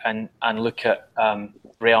back and look at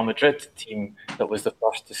Real Madrid team that was the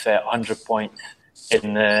first to set 100 points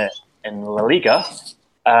in La Liga,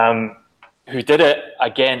 who did it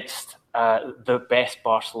against the best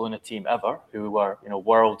Barcelona team ever, who were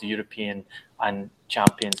world, European, and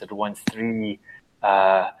champions, had won 3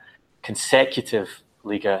 consecutive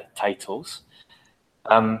Liga titles.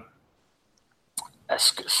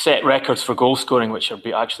 Set records for goal scoring, which are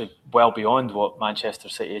actually well beyond what Manchester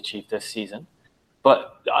City achieved this season.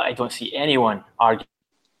 But I don't see anyone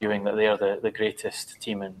arguing that they are the greatest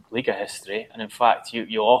team in Liga history. And in fact,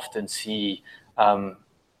 you often see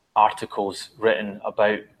articles written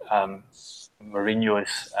about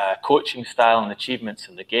Mourinho's coaching style and achievements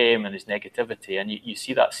in the game and his negativity. And you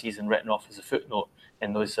see that season written off as a footnote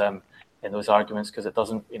in those arguments, because it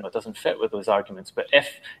doesn't fit with those arguments. But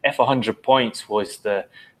if 100 points was the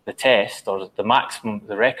test, or the maximum,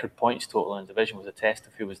 the record points total in the division was a test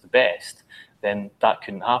of who was the best, then that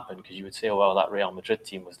couldn't happen, because you would say, oh, well, that Real Madrid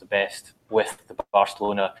team was the best with the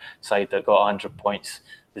Barcelona side that got 100 points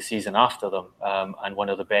the season after them, and one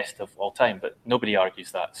of the best of all time. But nobody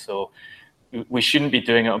argues that. So we shouldn't be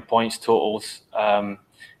doing it on points totals.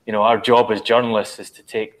 Our job as journalists is to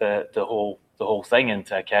take the whole thing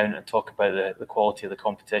into account and talk about the quality of the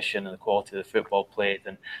competition and the quality of the football played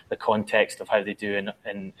and the context of how they do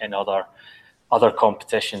in other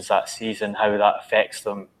competitions that season, how that affects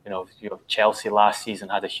them. Chelsea last season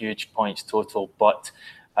had a huge points total, but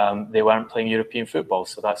they weren't playing European football,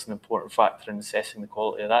 so that's an important factor in assessing the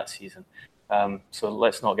quality of that season. So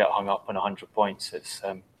let's not get hung up on 100 points. It's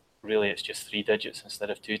just 3 digits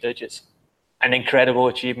instead of 2 digits. An incredible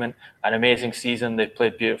achievement, an amazing season. They've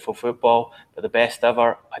played beautiful football, but the best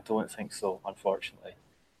ever? I don't think so, unfortunately.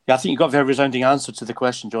 Yeah, I think you got a very resounding answer to the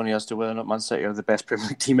question, Johnny, as to whether or not Man City are the best Premier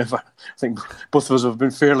League team ever. I think both of us have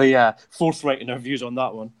been fairly forthright in our views on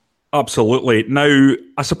that one. Absolutely. Now,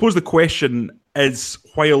 I suppose the question is,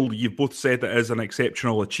 while you've both said it is an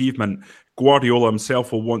exceptional achievement, Guardiola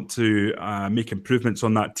himself will want to make improvements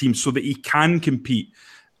on that team so that he can compete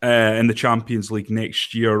in the Champions League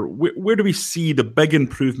next year. Where do we see the big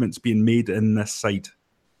improvements being made in this side?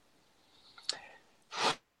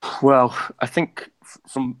 Well, I think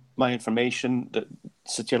from my information that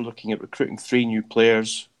City are looking at recruiting 3 new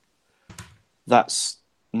players. That's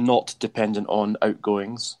not dependent on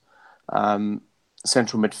outgoings.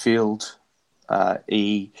 Central midfield,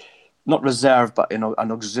 not reserve, but an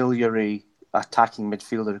auxiliary attacking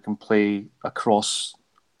midfielder who can play across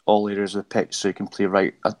all areas of the pitch, so he can play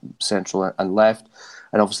right, central and left.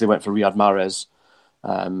 And obviously went for Riyad Mahrez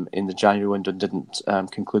in the January window and didn't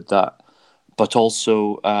conclude that. But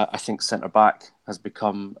also, I think centre-back has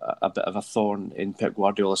become a bit of a thorn in Pep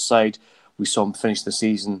Guardiola's side. We saw him finish the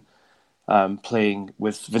season playing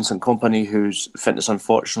with Vincent Kompany, whose fitness,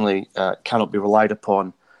 unfortunately, cannot be relied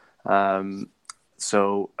upon.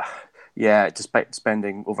 So, despite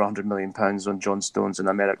spending over £100 million on John Stones and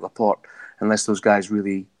Aymeric Laporte, unless those guys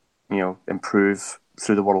really, improve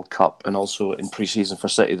through the World Cup and also in pre-season for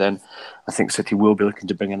City, then I think City will be looking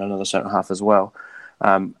to bring in another centre-half as well.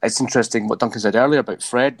 It's interesting what Duncan said earlier about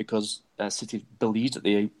Fred, because City believed that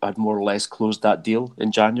they had more or less closed that deal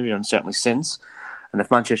in January, and certainly since. And if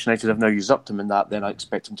Manchester United have now used up him in that, then I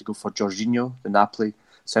expect him to go for Jorginho, the Napoli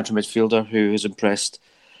central midfielder, who has impressed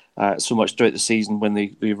so much throughout the season when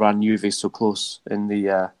they ran Juve so close in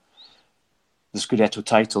the Scudetto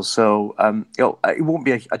title. So it won't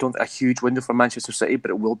be, a huge window for Manchester City, but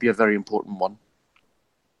it will be a very important one.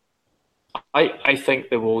 I think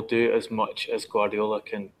they will do as much as Guardiola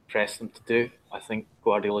can press them to do. I think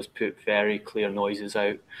Guardiola's put very clear noises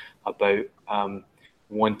out about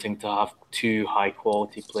wanting to have two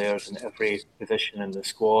high-quality players in every position in the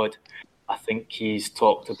squad. I think he's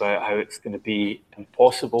talked about how it's going to be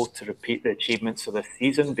impossible to repeat the achievements of this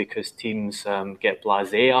season because teams get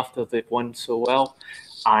blasé after they've won so well,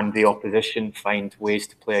 and the opposition find ways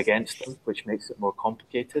to play against them, which makes it more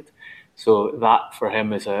complicated. So that for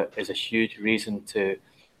him is a huge reason to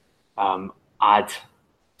add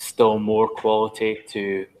still more quality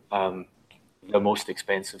to the most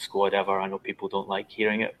expensive squad ever. I know people don't like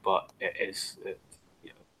hearing it, but it is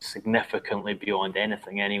significantly beyond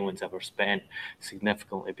anything anyone's ever spent,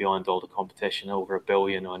 significantly beyond all the competition, over $1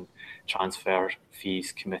 billion on transfer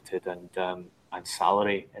fees committed and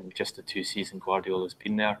salary in just the 2 seasons Guardiola's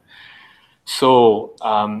been there. So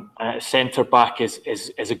centre back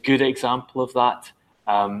is a good example of that.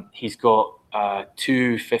 He's got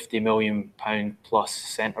two £50 million plus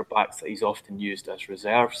centre backs that he's often used as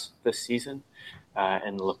reserves this season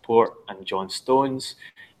in Laporte and John Stones.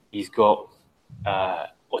 He's got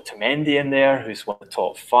Otamendi in there, who's one of the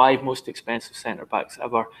top 5 most expensive centre backs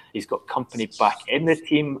ever. He's got Kompany back in the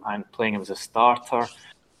team and playing him as a starter.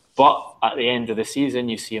 But at the end of the season,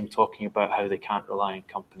 you see him talking about how they can't rely on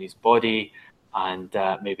Kompany's body, and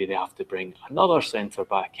maybe they have to bring another centre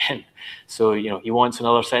back in. So he wants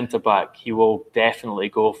another centre back. He will definitely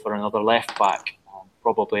go for another left back,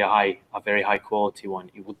 probably a very high quality one.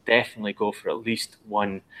 He will definitely go for at least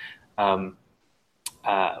one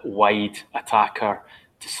wide attacker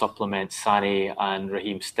to supplement Sané and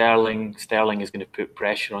Raheem Sterling. Sterling is going to put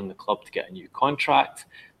pressure on the club to get a new contract.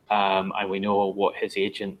 And we know what his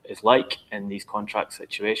agent is like in these contract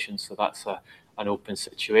situations, so that's an open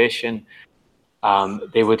situation.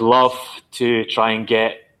 They would love to try and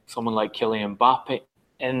get someone like Kylian Mbappe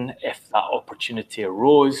in if that opportunity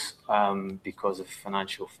arose because of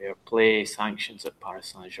financial fair play, sanctions at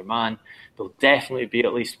Paris Saint-Germain. There'll definitely be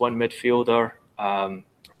at least one midfielder.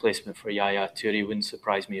 Replacement for Yaya Toure. Wouldn't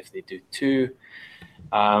surprise me if they do 2.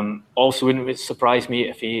 Also wouldn't surprise me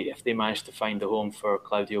if they manage to find a home for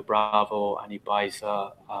Claudio Bravo and he buys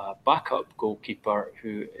a backup goalkeeper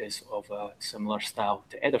who is of a similar style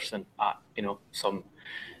to Ederson at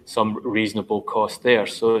some reasonable cost there.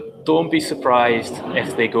 So don't be surprised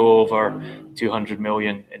if they go over 200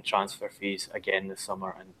 million in transfer fees again this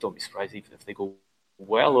summer, and don't be surprised even if they go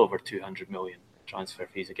well over 200 million transfer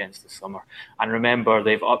fees against this summer. And remember,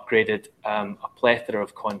 they've upgraded a plethora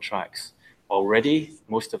of contracts already,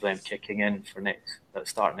 most of them kicking in for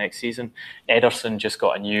start next season. Ederson just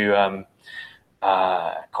got a new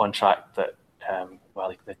contract that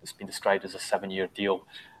it's been described as a 7-year deal.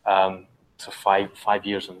 So 5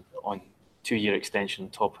 years on 2-year extension on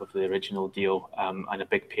top of the original deal, and a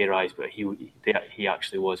big pay rise. But he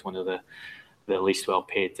actually was one of the least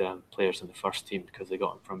well-paid players in the first team because they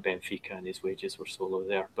got him from Benfica and his wages were so low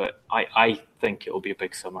there. But I think it will be a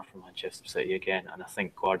big summer for Manchester City again, and I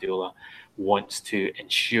think Guardiola wants to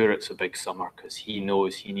ensure it's a big summer because he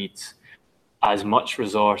knows he needs as much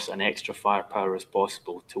resource and extra firepower as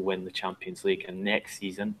possible to win the Champions League. And next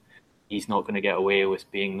season, he's not going to get away with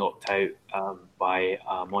being knocked out by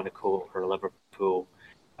Monaco or Liverpool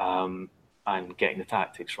and getting the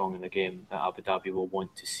tactics wrong in the game. That Abu Dhabi will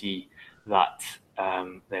want to see that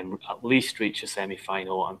then at least reach a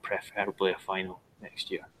semi-final and preferably a final next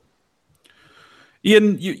year.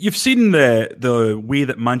 Ian, you've seen the way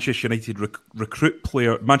that Manchester United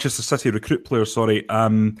Manchester City recruit players,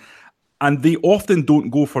 and they often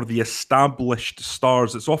don't go for the established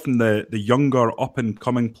stars. It's often the younger,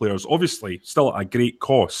 up-and-coming players, obviously still at a great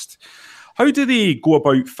cost. How do they go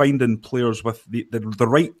about finding players with the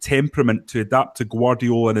right temperament to adapt to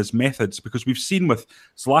Guardiola and his methods? Because we've seen with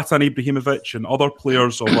Zlatan Ibrahimovic and other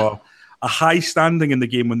players of a high standing in the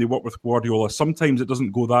game when they work with Guardiola, sometimes it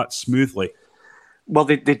doesn't go that smoothly. Well,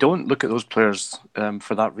 they don't look at those players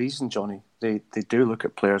for that reason, Johnny. They do look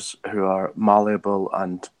at players who are malleable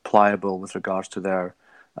and pliable with regards to their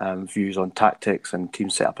views on tactics and team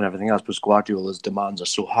setup and everything else, because Guardiola's demands are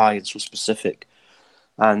so high and so specific.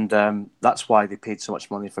 And that's why they paid so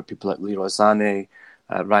much money for people like Leroy Sané,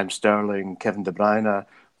 Raheem Sterling, Kevin De Bruyne,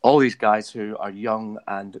 all these guys who are young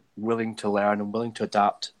and willing to learn and willing to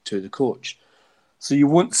adapt to the coach. So you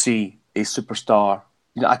won't see a superstar.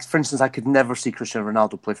 For instance, I could never see Cristiano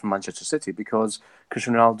Ronaldo play for Manchester City because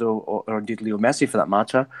Cristiano Ronaldo, or indeed Leo Messi for that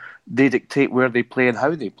matter, they dictate where they play and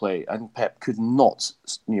how they play. And Pep could not,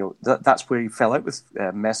 that's where he fell out with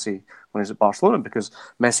Messi when he was at Barcelona, because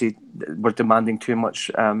Messi were demanding too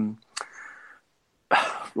much,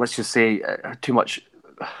 let's just say, too much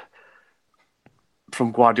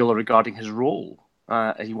from Guardiola regarding his role.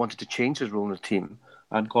 He wanted to change his role in the team,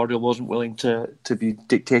 and Guardiola wasn't willing to be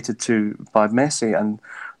dictated to by Messi, and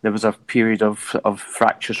there was a period of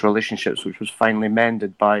fractious relationships, which was finally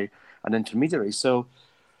mended by an intermediary. So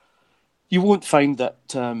you won't find that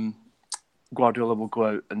Guardiola will go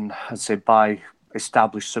out and, I'd say, buy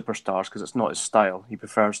established superstars, because it's not his style. He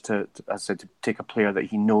prefers to take a player that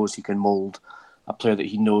he knows he can mould, a player that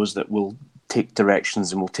he knows that will take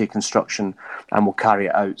directions and will take instruction and will carry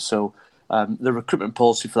it out. So the recruitment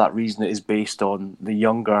policy for that reason is based on the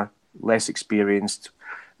younger, less experienced,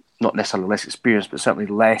 not necessarily less experienced, but certainly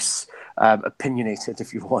less opinionated,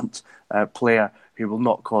 if you want, player who will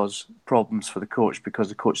not cause problems for the coach, because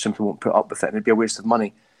the coach simply won't put up with it and it'd be a waste of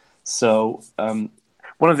money. So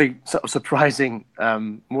one of the sort of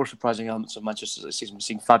more surprising elements of Manchester this season was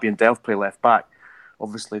seeing Fabian Delph play left back.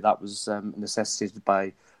 Obviously, that was necessitated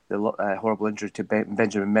by the horrible injury to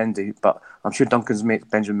Benjamin Mendy, but I'm sure Duncan's mate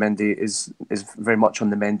Benjamin Mendy is very much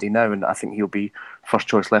on the Mendy now, and I think he'll be first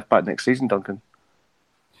choice left back next season. Duncan.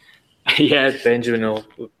 Yeah, Benjamin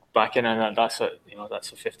will back in, and that's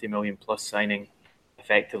a 50 million plus signing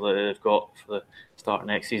effectively that they've got for the start of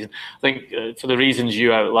next season. I think for the reasons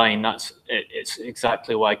you outlined, it's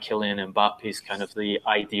exactly why Kylian Mbappe is kind of the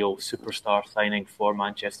ideal superstar signing for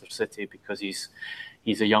Manchester City, because he's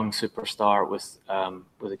a young superstar with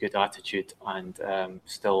a good attitude, and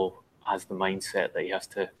still has the mindset that he has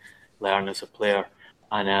to learn as a player.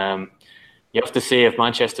 And you have to say, if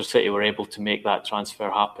Manchester City were able to make that transfer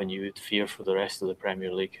happen, you would fear for the rest of the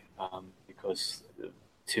Premier League, because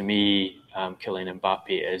to me, Kylian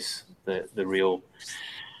Mbappe is the real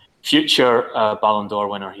future Ballon d'Or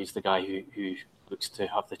winner. He's the guy who looks to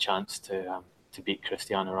have the chance to beat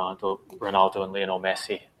Cristiano Ronaldo and Lionel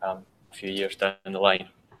Messi a few years down the line.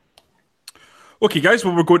 Okay, guys,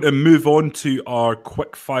 well, we're going to move on to our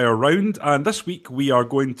quick fire round, and this week we are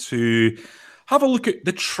going to have a look at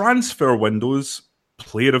the transfer windows,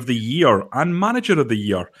 Player of the Year and Manager of the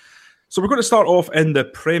Year. So we're going to start off in the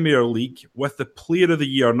Premier League with the Player of the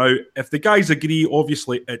Year. Now, if the guys agree,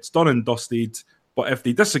 obviously it's done and dusted, but if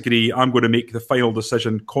they disagree, I'm going to make the final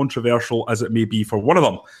decision, controversial as it may be for one of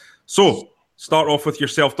them. So, start off with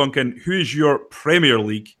yourself, Duncan. Who is your Premier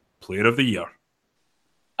League Player of the Year?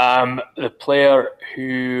 The player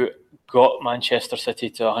who got Manchester City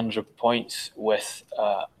to 100 points with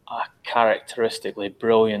a characteristically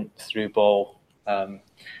brilliant through ball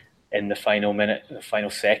in the final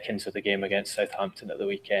seconds of the game against Southampton at the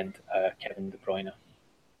weekend, Kevin De Bruyne.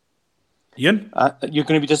 Ian? You're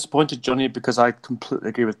going to be disappointed, Johnny, because I completely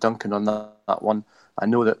agree with Duncan on that one. I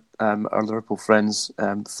know that our Liverpool friends,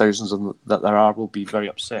 thousands of them that there are, will be very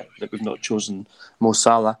upset that we've not chosen Mo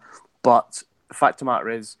Salah. But the fact of the matter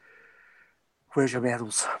is, where's your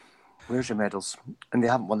medals? Where's your medals? And they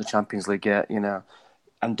haven't won the Champions League yet,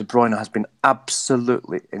 And De Bruyne has been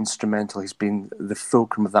absolutely instrumental. He's been the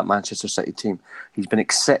fulcrum of that Manchester City team. He's been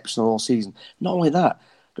exceptional all season. Not only that,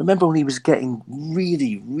 remember when he was getting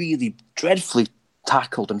really, really dreadfully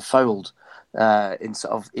tackled and fouled in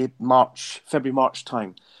sort of February, March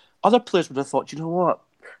time? Other players would have thought, you know what?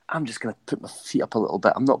 I'm just going to put my feet up a little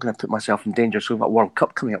bit. I'm not going to put myself in danger. So we've got a World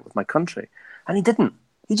Cup coming up with my country. And he didn't.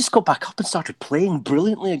 He just got back up and started playing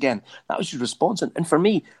brilliantly again. That was his response. And for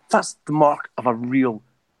me, that's the mark of a real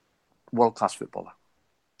world-class footballer.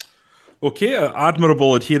 Okay,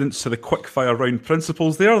 admirable adherence to the quick-fire round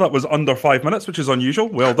principles there. That was under 5 minutes, which is unusual.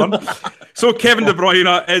 Well done. So Kevin De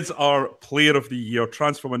Bruyne is our Player of the Year,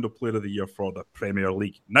 Transfer Window Player of the Year for the Premier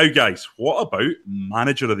League. Now, guys, what about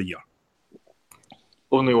Manager of the Year?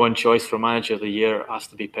 Only one choice for Manager of the Year has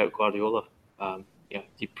to be Pep Guardiola.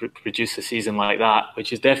 You produce a season like that,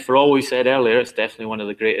 which is for all we said earlier, it's definitely one of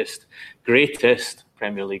the greatest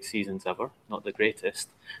Premier League seasons ever. Not the greatest,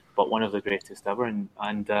 but one of the greatest ever.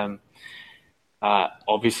 And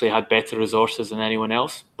obviously had better resources than anyone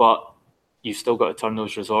else, but you've still got to turn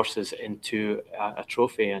those resources into a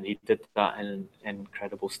trophy, and he did that in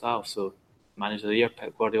incredible style. So, Manager of the Year,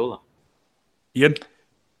 Pep Guardiola. Ian?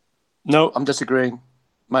 No, I'm disagreeing.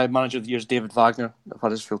 My Manager of the Year is David Wagner of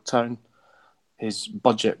Huddersfield Town. his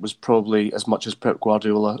budget was probably as much as Pep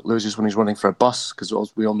Guardiola loses when he's running for a bus, because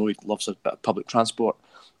we all know he loves a bit of public transport.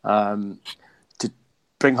 To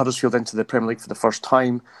bring Huddersfield into the Premier League for the first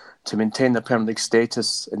time, to maintain the Premier League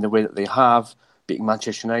status in the way that they have, beating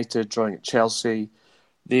Manchester United, drawing at Chelsea,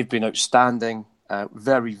 they've been outstanding.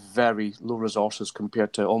 Very, very low resources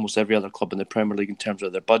compared to almost every other club in the Premier League in terms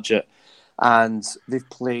of their budget. And they've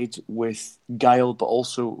played with guile, but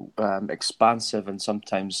also expansive and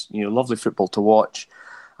sometimes, lovely football to watch.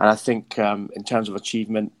 And I think in terms of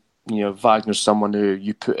achievement, Wagner's someone who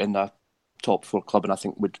you put in a top 4 club and I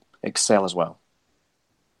think would excel as well.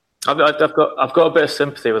 I've got a bit of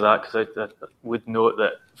sympathy with that, because I would note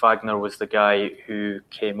that Wagner was the guy who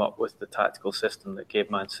came up with the tactical system that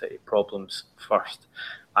gave Man City problems first,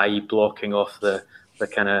 i.e. blocking off the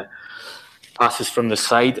kind of passes from the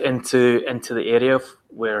side into the area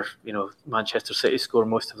where Manchester City score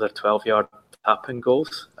most of their 12-yard tap-in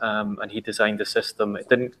goals, and he designed a system. It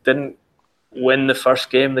didn't win the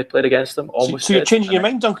first game they played against them. Almost. So you're changing your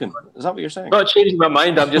mind, Duncan? Is that what you're saying? Not changing my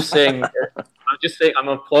mind. I'm just saying. I'm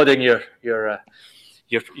applauding your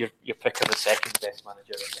pick of the second best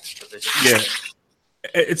manager in this division. Yeah,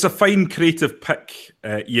 it's a fine creative pick,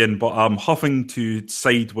 Ian, but I'm huffing to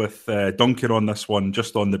side with Duncan on this one,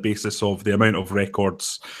 just on the basis of the amount of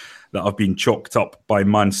records that have been chalked up by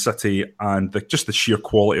Man City and just the sheer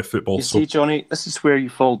quality of football. You see, Johnny, this is where you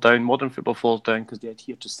fall down. Modern football falls down because they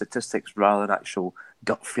adhere to statistics rather than actual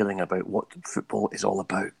gut feeling about what football is all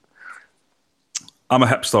about. I'm a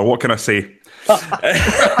hipster. What can I say? At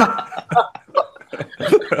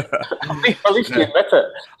least you admit it.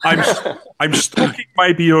 I'm stroking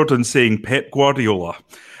my beard and saying Pep Guardiola.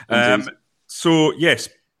 So yes,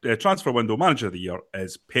 transfer window manager of the year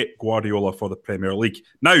is Pep Guardiola for the Premier League.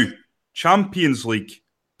 Now, Champions League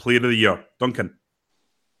player of the year, Duncan.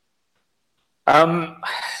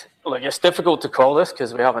 Look, it's difficult to call this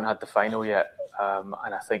because we haven't had the final yet,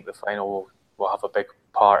 and I think the final will have a big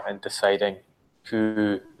part in deciding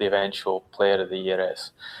who the eventual player of the year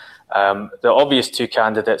is. The obvious 2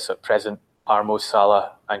 candidates at present are Mo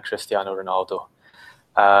Salah and Cristiano Ronaldo.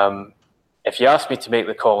 If you ask me to make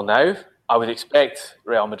the call now, I would expect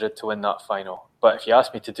Real Madrid to win that final. But if you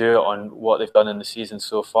ask me to do it on what they've done in the season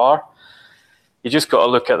so far, you just got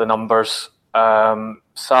to look at the numbers.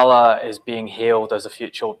 Salah is being hailed as a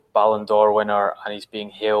future Ballon d'Or winner, and he's being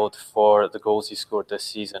hailed for the goals he scored this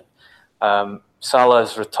season.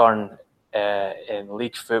 Salah's return in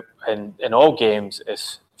league football in all games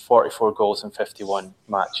is 44 goals in 51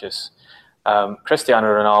 matches. Cristiano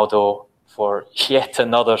Ronaldo, for yet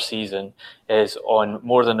another season, is on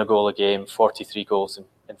more than a goal a game, 43 goals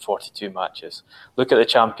in 42 matches. Look at the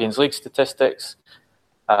Champions League statistics.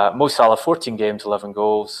 Mo Salah, 14 games, 11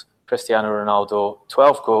 goals. Cristiano Ronaldo,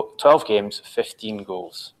 12 games, 15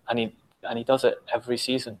 goals. And he does it every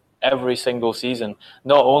season. Every single season.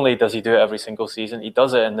 Not only does he do it every single season, he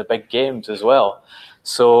does it in the big games as well.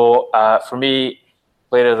 So for me,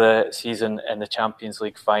 player of the season in the Champions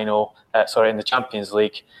League final, in the Champions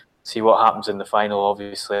League, see what happens in the final,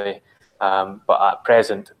 obviously. But at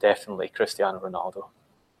present, definitely Cristiano Ronaldo.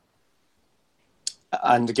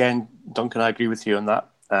 And again, Duncan, I agree with you on that.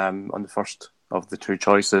 On the first of the 2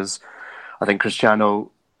 choices, I think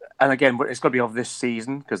Cristiano. And again, it's got to be of this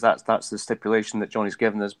season because that's the stipulation that Johnny's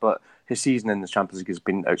given us. But his season in the Champions League has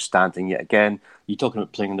been outstanding yet again. You're talking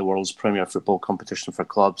about playing in the world's premier football competition for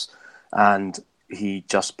clubs, and he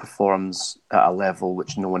just performs at a level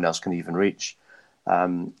which no one else can even reach.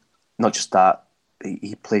 Not just that,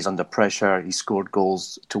 he plays under pressure. He scored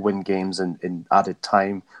goals to win games in added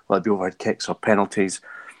time, whether it be overhead kicks or penalties.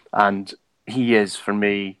 And he is, for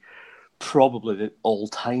me, probably the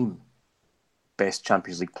all-time best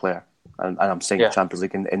Champions League player. And I'm saying Champions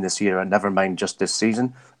League in this year, and never mind just this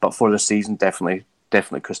season. But for this season, definitely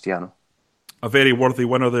Cristiano. A very worthy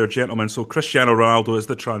winner there, gentlemen. So Cristiano Ronaldo is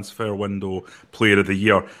the transfer window player of the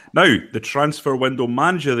year. Now, the transfer window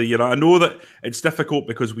manager of the year. I know that it's difficult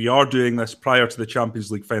because we are doing this prior to the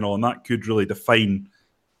Champions League final, and that could really define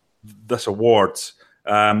this award.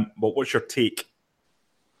 But what's your take?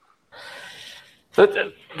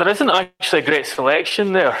 There isn't actually a great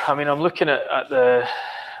selection there. I mean, I'm looking at the...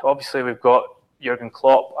 Obviously, we've got Jurgen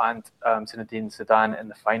Klopp and Zinedine Zidane in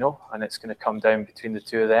the final, and it's going to come down between the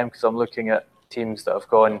 2 of them because I'm looking at teams that have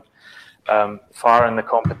gone far in the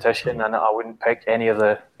competition, and I wouldn't pick any of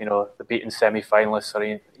the beaten semi-finalists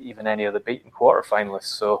or even any of the beaten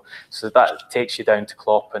quarter-finalists. So that takes you down to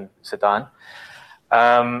Klopp and Zidane.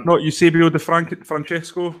 Not Eusebio Di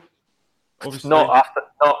Francesco? Obviously. Not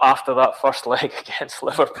after that first leg against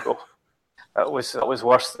Liverpool. It was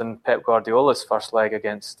worse than Pep Guardiola's first leg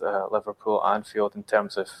against Liverpool at Anfield in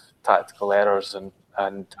terms of tactical errors and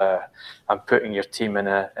putting your team in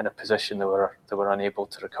a position they were unable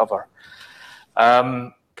to recover.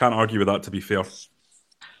 Can't argue with that, to be fair.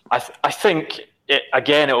 I think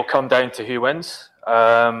it will come down to who wins.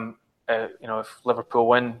 If Liverpool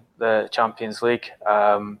win the Champions League,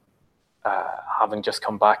 having just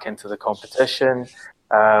come back into the competition,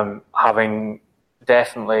 having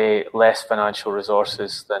definitely less financial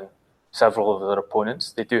resources than several of their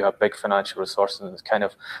opponents. They do have big financial resources, and it's kind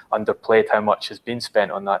of underplayed how much has been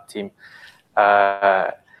spent on that team.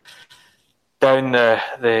 Down the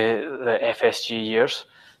FSG years,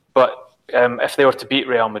 but if they were to beat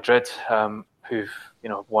Real Madrid, who've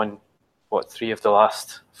won 3 of the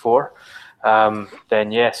last 4,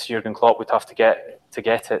 then yes, Jurgen Klopp would have to get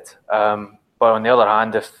it. But on the other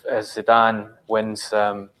hand, if Zidane wins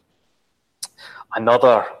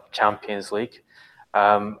another Champions League,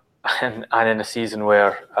 and in a season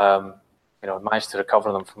where managed to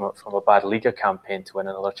recover them from a bad Liga campaign to win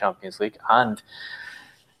another Champions League, and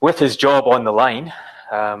with his job on the line,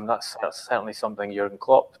 that's certainly something Jurgen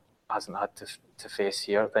Klopp hasn't had to face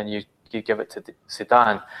here. Then you give it to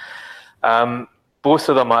Zidane. Both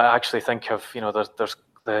of them, I actually think of. There's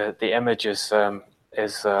the image is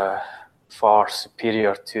far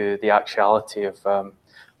superior to the actuality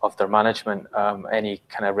of their management. Any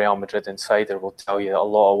kind of Real Madrid insider will tell you that a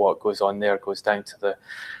lot of what goes on there goes down to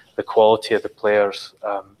the quality of the players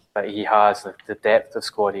that he has, the depth of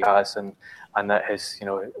squad he has, and that his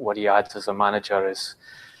what he adds as a manager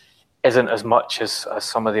isn't as much as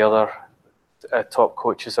some of the other top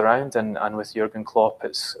coaches around. And with Jurgen Klopp,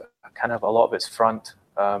 it's kind of a lot of it's front,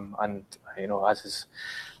 and as is,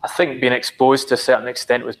 I think, being exposed to a certain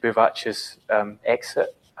extent with Buvac's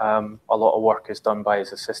exit. A lot of work is done by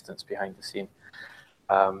his assistants behind the scene.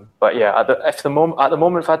 But yeah, at the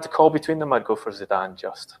moment, if I had to call between them, I'd go for Zidane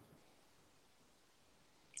just.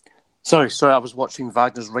 Sorry, I was watching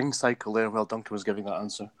Wagner's ring cycle there while Duncan was giving that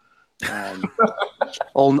answer.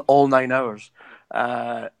 All 9 hours.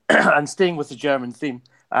 And staying with the German theme.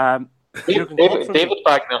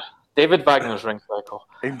 David Wagner's ring cycle.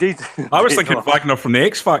 Indeed. I was thinking Wagner from the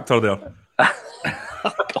X Factor there.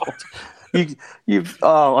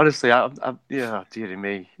 Honestly, dearie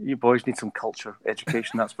me. You boys need some culture,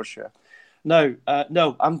 education, that's for sure. No,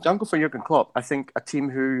 I'm going for Jurgen Klopp. I think a team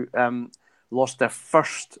who lost their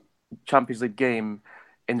first Champions League game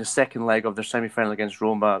in the second leg of their semi-final against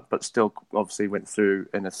Roma, but still obviously went through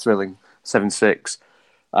in a thrilling 7-6.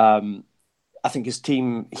 I think his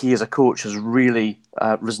team, he as a coach, has really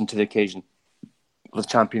risen to the occasion with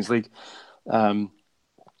Champions League.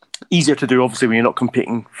 Easier to do, obviously, when you're not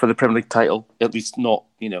competing for the Premier League title, at least not,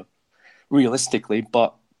 realistically.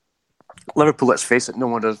 But Liverpool, let's face it, no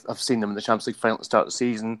one would have seen them in the Champions League final at the start of the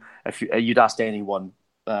season. If you'd asked anyone,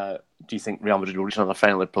 do you think Real Madrid will reach another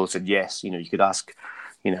final? They'd probably said yes. You could ask,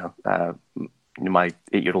 my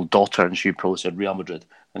 8-year-old daughter, and she probably said Real Madrid,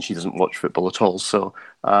 and she doesn't watch football at all. So,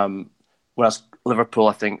 whereas Liverpool,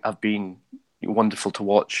 I think, have been wonderful to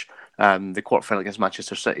watch. The quarterfinal against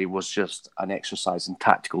Manchester City was just an exercise in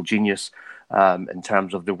tactical genius, in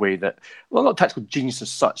terms of the way that, well, not tactical genius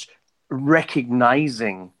as such,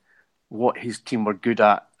 recognising what his team were good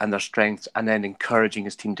at and their strengths, and then encouraging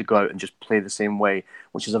his team to go out and just play the same way,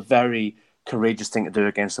 which is a very courageous thing to do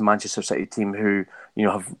against the Manchester City team who,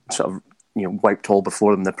 have sort of, wiped all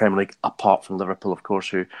before them in the Premier League, apart from Liverpool, of course,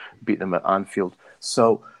 who beat them at Anfield.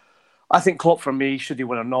 So I think Klopp, for me, should he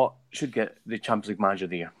win or not, should get the Champions League Manager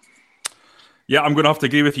of the Year. Yeah, I'm going to have to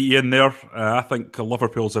agree with you, Ian, there. I think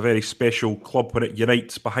Liverpool's a very special club when it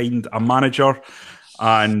unites behind a manager.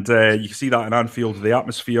 And you can see that in Anfield, the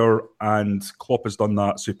atmosphere, and Klopp has done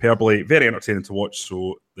that superbly. Very entertaining to watch.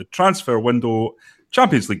 So the transfer window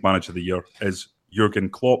Champions League Manager of the Year is Jurgen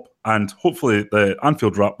Klopp. And hopefully the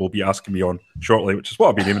Anfield rap will be asking me on shortly, which is what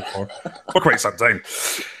I've been aiming for quite some time.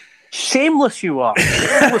 Shameless you are.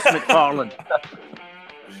 Shameless McFarlane.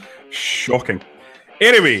 Shocking.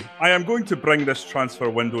 Anyway, I am going to bring this transfer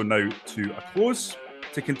window now to a close.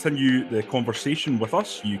 To continue the conversation with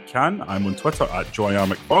us, you can. I'm on Twitter at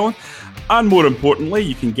JoyRMcFarlane. And more importantly,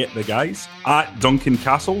 you can get the guys at Duncan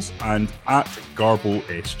Castles and at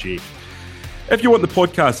GarboSJ. If you want the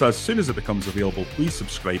podcast as soon as it becomes available, please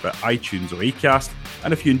subscribe at iTunes or Acast.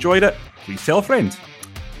 And if you enjoyed it, please tell a friend.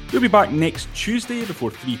 We'll be back next Tuesday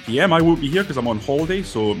before 3 p.m. I won't be here because I'm on holiday,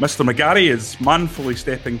 so Mr. McGarry is manfully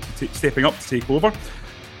stepping up to take over.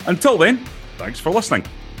 Until then, thanks for listening.